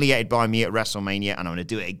humiliated by me at WrestleMania, and I'm going to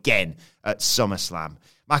do it again at SummerSlam.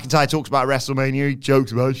 McIntyre talks about WrestleMania. He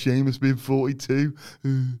jokes about Sheamus being 42.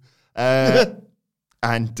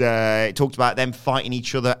 And it talked about them fighting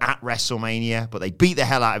each other at WrestleMania, but they beat the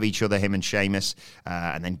hell out of each other, him and Sheamus.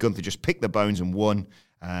 And then Gunther just picked the bones and won.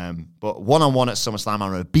 But one-on-one at SummerSlam,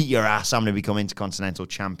 I'm going to beat your ass. I'm going to become Intercontinental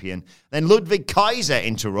Champion. Then Ludwig Kaiser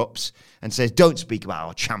interrupts and says, don't speak about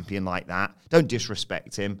our champion like that. Don't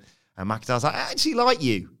disrespect him. And McIntyre's like, I actually like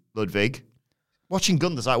you, Ludwig. Watching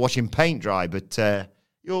Gunther's like watching paint dry, but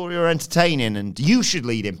you're entertaining and you should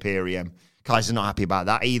lead Imperium. Kaiser's not happy about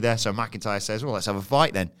that either. So McIntyre says, well, let's have a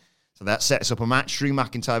fight then. So that sets up a match. Drew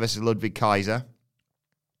McIntyre versus Ludwig Kaiser.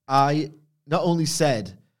 I not only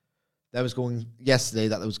said there was going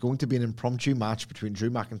to be an impromptu match between Drew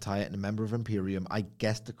McIntyre and a member of Imperium. I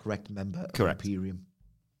guessed the correct member of Imperium.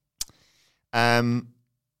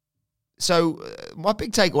 So my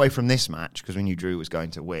big takeaway from this match, because we knew Drew was going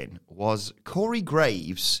to win, was Corey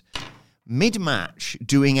Graves mid-match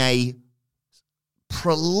doing a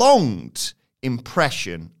prolonged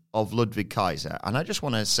impression of Ludwig Kaiser. And I just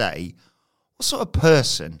want to say, what sort of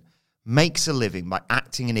person makes a living by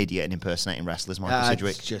acting an idiot and impersonating wrestlers, Michael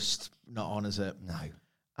Sidgwick? It's just not on, is it? No.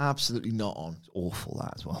 Absolutely not on. It's awful,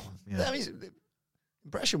 that as well. Yeah. I mean, the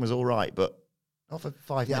impression was all right, but not for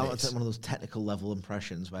 5 minutes. Yeah, it's one of those technical level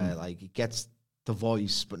impressions where like it gets the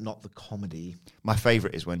voice but not the comedy. My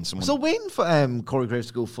favourite is when someone... Still waiting for Corey Graves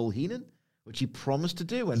to go full Heenan, which he promised to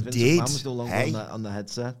do when Vince McMahon was no longer on the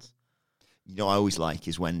headset. You know what I always like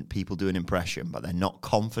is when people do an impression but they're not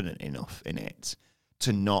confident enough in it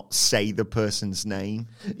to not say the person's name.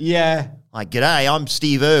 Yeah. Like, g'day, I'm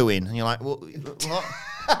Steve Irwin. And you're like, what? What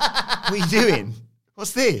are you doing?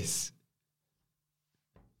 What's this?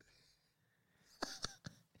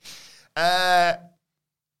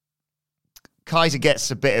 Kaiser gets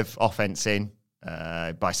a bit of offense in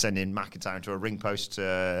by sending McIntyre into a ring post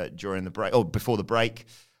during the break, or before the break.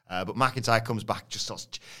 But McIntyre comes back,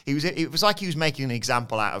 it was like he was making an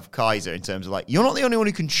example out of Kaiser in terms of like, you're not the only one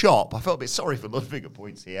who can chop. I felt a bit sorry for Ludwig at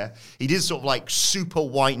points here. He did sort of like super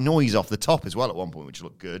white noise off the top as well at one point, which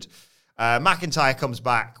looked good. McIntyre comes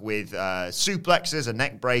back with suplexes, a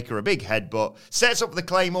neck breaker, a big headbutt, sets up the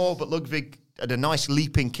Claymore, but Ludwig had a nice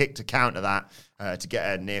leaping kick to counter that to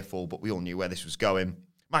get a near fall, but we all knew where this was going.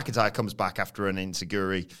 McIntyre comes back after an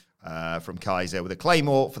enziguri from Kaiser with a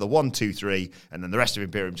Claymore for the 1-2-3, and then the rest of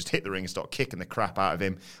Imperium just hit the ring and start kicking the crap out of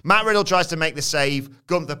him. Matt Riddle tries to make the save.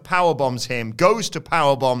 Gunther powerbombs him, goes to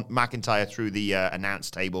powerbomb McIntyre through the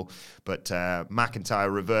announce table, but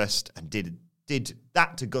McIntyre reversed and did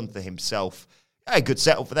that to Gunther himself. A good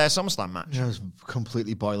setup for their SummerSlam match. It was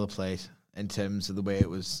completely boilerplate in terms of the way it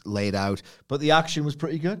was laid out, but the action was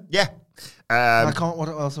pretty good. Yeah. What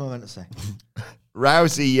else am I meant to say?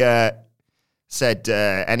 Rousey said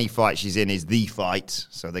any fight she's in is the fight,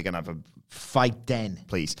 so they're going to have a fight then.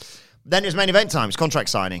 Please. Then it's main event time. It's contract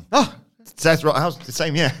signing. Oh. Seth Rollins, the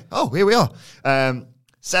same, yeah. Oh, here we are.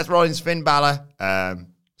 Seth Rollins, Finn Balor.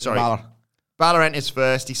 Balor enters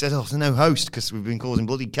first. He says, there's no host because we've been causing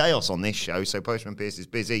bloody chaos on this show, so Postman Pierce is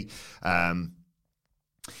busy.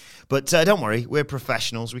 But don't worry, we're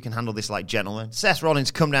professionals. We can handle this like gentlemen. Seth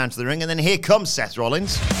Rollins come down to the ring, and then here comes Seth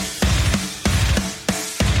Rollins.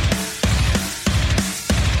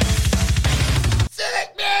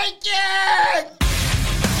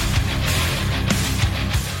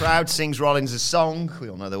 Crowd sings Rollins' song. We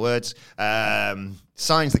all know the words.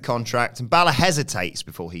 Signs the contract, and Balor hesitates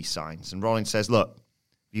before he signs. And Rollins says, look,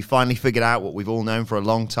 you finally figured out what we've all known for a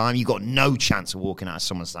long time. You got no chance of walking out of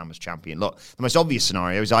SummerSlam as champion. Look, the most obvious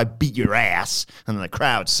scenario is I beat your ass, and then the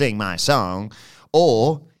crowd sing my song.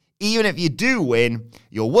 Or, even if you do win,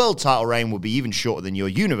 your world title reign will be even shorter than your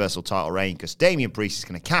universal title reign, because Damian Priest is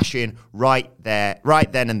going to cash in right then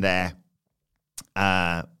and there.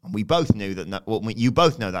 We both knew that. Well, you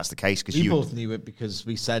both know that's the case because you both knew it because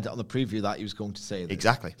we said on the preview that he was going to say this.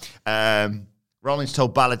 Exactly. Rollins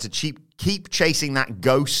told Balor to keep chasing that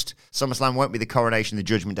ghost. SummerSlam won't be the coronation, the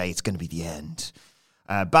Judgment Day. It's going to be the end.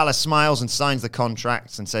 Balor smiles and signs the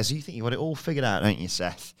contract and says, "You think you got it all figured out, don't you,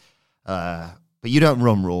 Seth? But you don't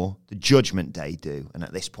run Raw. The Judgment Day do." And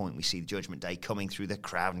at this point, we see the Judgment Day coming through the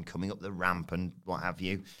crowd and coming up the ramp and what have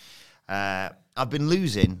you. I've been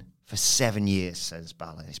losing for 7 years, says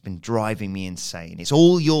Balor. It's been driving me insane. It's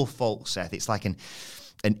all your fault, Seth. It's like an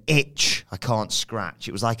itch I can't scratch.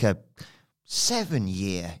 It was like a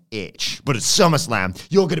 7-year itch. But at SummerSlam,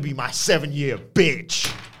 you're going to be my 7-year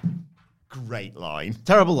bitch. Great line.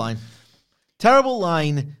 Terrible line. Terrible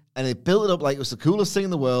line. And they built it up like it was the coolest thing in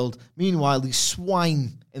the world. Meanwhile, these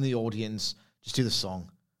swine in the audience just do the song.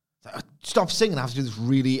 Stop singing. I have to do this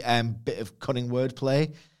really bit of cunning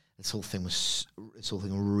wordplay. This whole thing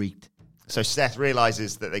reeked. So Seth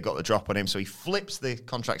realizes that they got the drop on him, so he flips the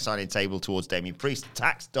contract signing table towards Damian Priest,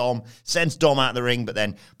 attacks Dom, sends Dom out of the ring, but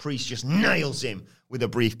then Priest just nails him with a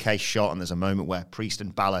briefcase shot, and there's a moment where Priest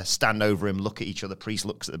and Balor stand over him, look at each other. Priest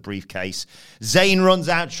looks at the briefcase. Zayn runs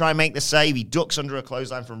out to try and make the save. He ducks under a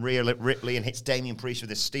clothesline from Rhea Ripley and hits Damian Priest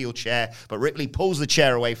with a steel chair, but Ripley pulls the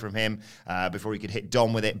chair away from him before he could hit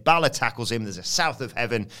Dom with it. Balor tackles him. There's a South of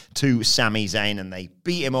Heaven to Sami Zayn, and they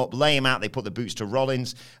beat him up, lay him out. They put the boots to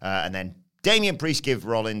Rollins, and then Damian Priest give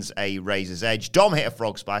Rollins a razor's edge. Dom hit a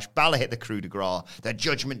frog splash. Balor hit the coup de grace. The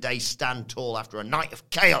Judgment Day stand tall after a night of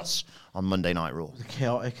chaos on Monday Night Raw.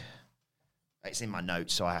 Chaotic. It's in my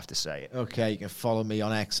notes, so I have to say it. Okay, you can follow me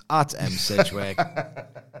on X at @msidgwick.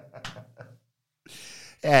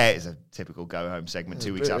 Yeah, it's a typical go-home segment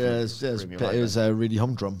 2 weeks after. It was a really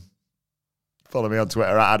humdrum. Follow me on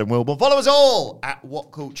Twitter at Adam Wilborn. Follow us all at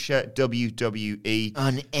What Culture WWE.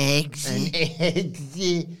 On X.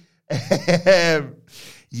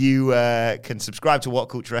 You can subscribe to What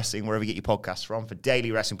Culture Wrestling wherever you get your podcasts from. For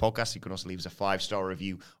daily wrestling podcasts, you can also leave us a 5-star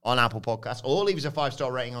review on Apple Podcasts or leave us a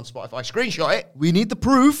 5-star rating on Spotify. Screenshot it. We need the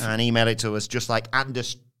proof. And email it to us just like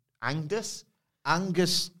Angus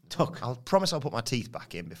Tuck. I'll promise I'll put my teeth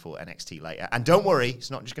back in before NXT later. And don't worry, it's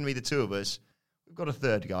not just going to be the two of us. We've got a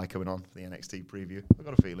third guy coming on for the NXT preview. I've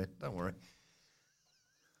got a feeling. Don't worry.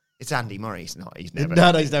 It's Andy Murray. He's not. He's never.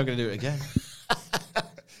 No, he's never going to do it again.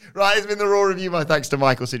 Right, it's been the Raw Review. My thanks to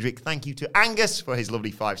Michael Sidgwick. Thank you to Angus for his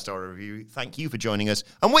lovely 5-star review. Thank you for joining us.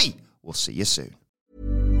 And we will see you soon.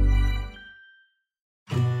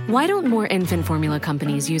 Why don't more infant formula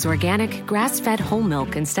companies use organic, grass-fed whole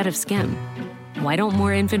milk instead of skim? Why don't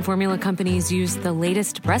more infant formula companies use the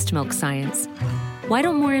latest breast milk science? Why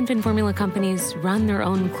don't more infant formula companies run their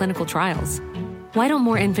own clinical trials? Why don't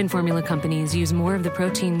more infant formula companies use more of the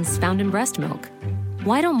proteins found in breast milk?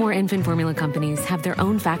 Why don't more infant formula companies have their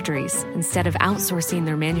own factories instead of outsourcing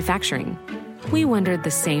their manufacturing? We wondered the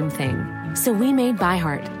same thing. So we made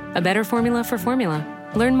ByHeart, a better formula for formula.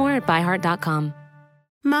 Learn more at byheart.com.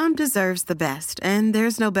 Mom deserves the best, and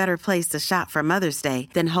there's no better place to shop for Mother's Day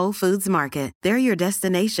than Whole Foods Market. They're your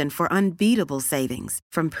destination for unbeatable savings,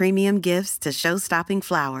 from premium gifts to show-stopping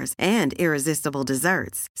flowers and irresistible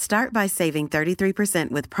desserts. Start by saving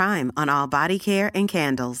 33% with Prime on all body care and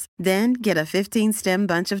candles. Then get a 15-stem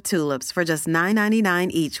bunch of tulips for just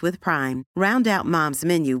 $9.99 each with Prime. Round out Mom's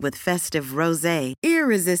menu with festive rosé,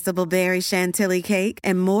 irresistible berry chantilly cake,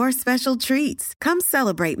 and more special treats. Come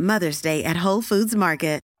celebrate Mother's Day at Whole Foods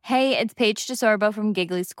Market. Hey, it's Paige DeSorbo from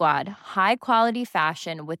Giggly Squad. High quality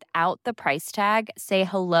fashion without the price tag. Say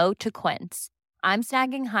hello to Quince. I'm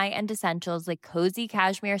snagging high-end essentials like cozy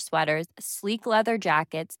cashmere sweaters, sleek leather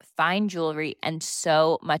jackets, fine jewelry, and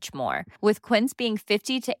so much more. With Quince being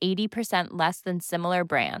 50 to 80% less than similar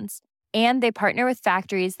brands. And they partner with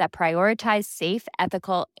factories that prioritize safe,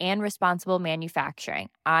 ethical, and responsible manufacturing.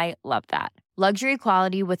 I love that. Luxury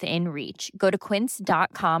quality within reach. Go to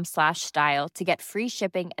quince.com/style to get free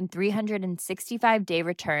shipping and 365-day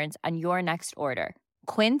returns on your next order.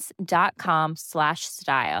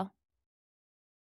 Quince.com/style.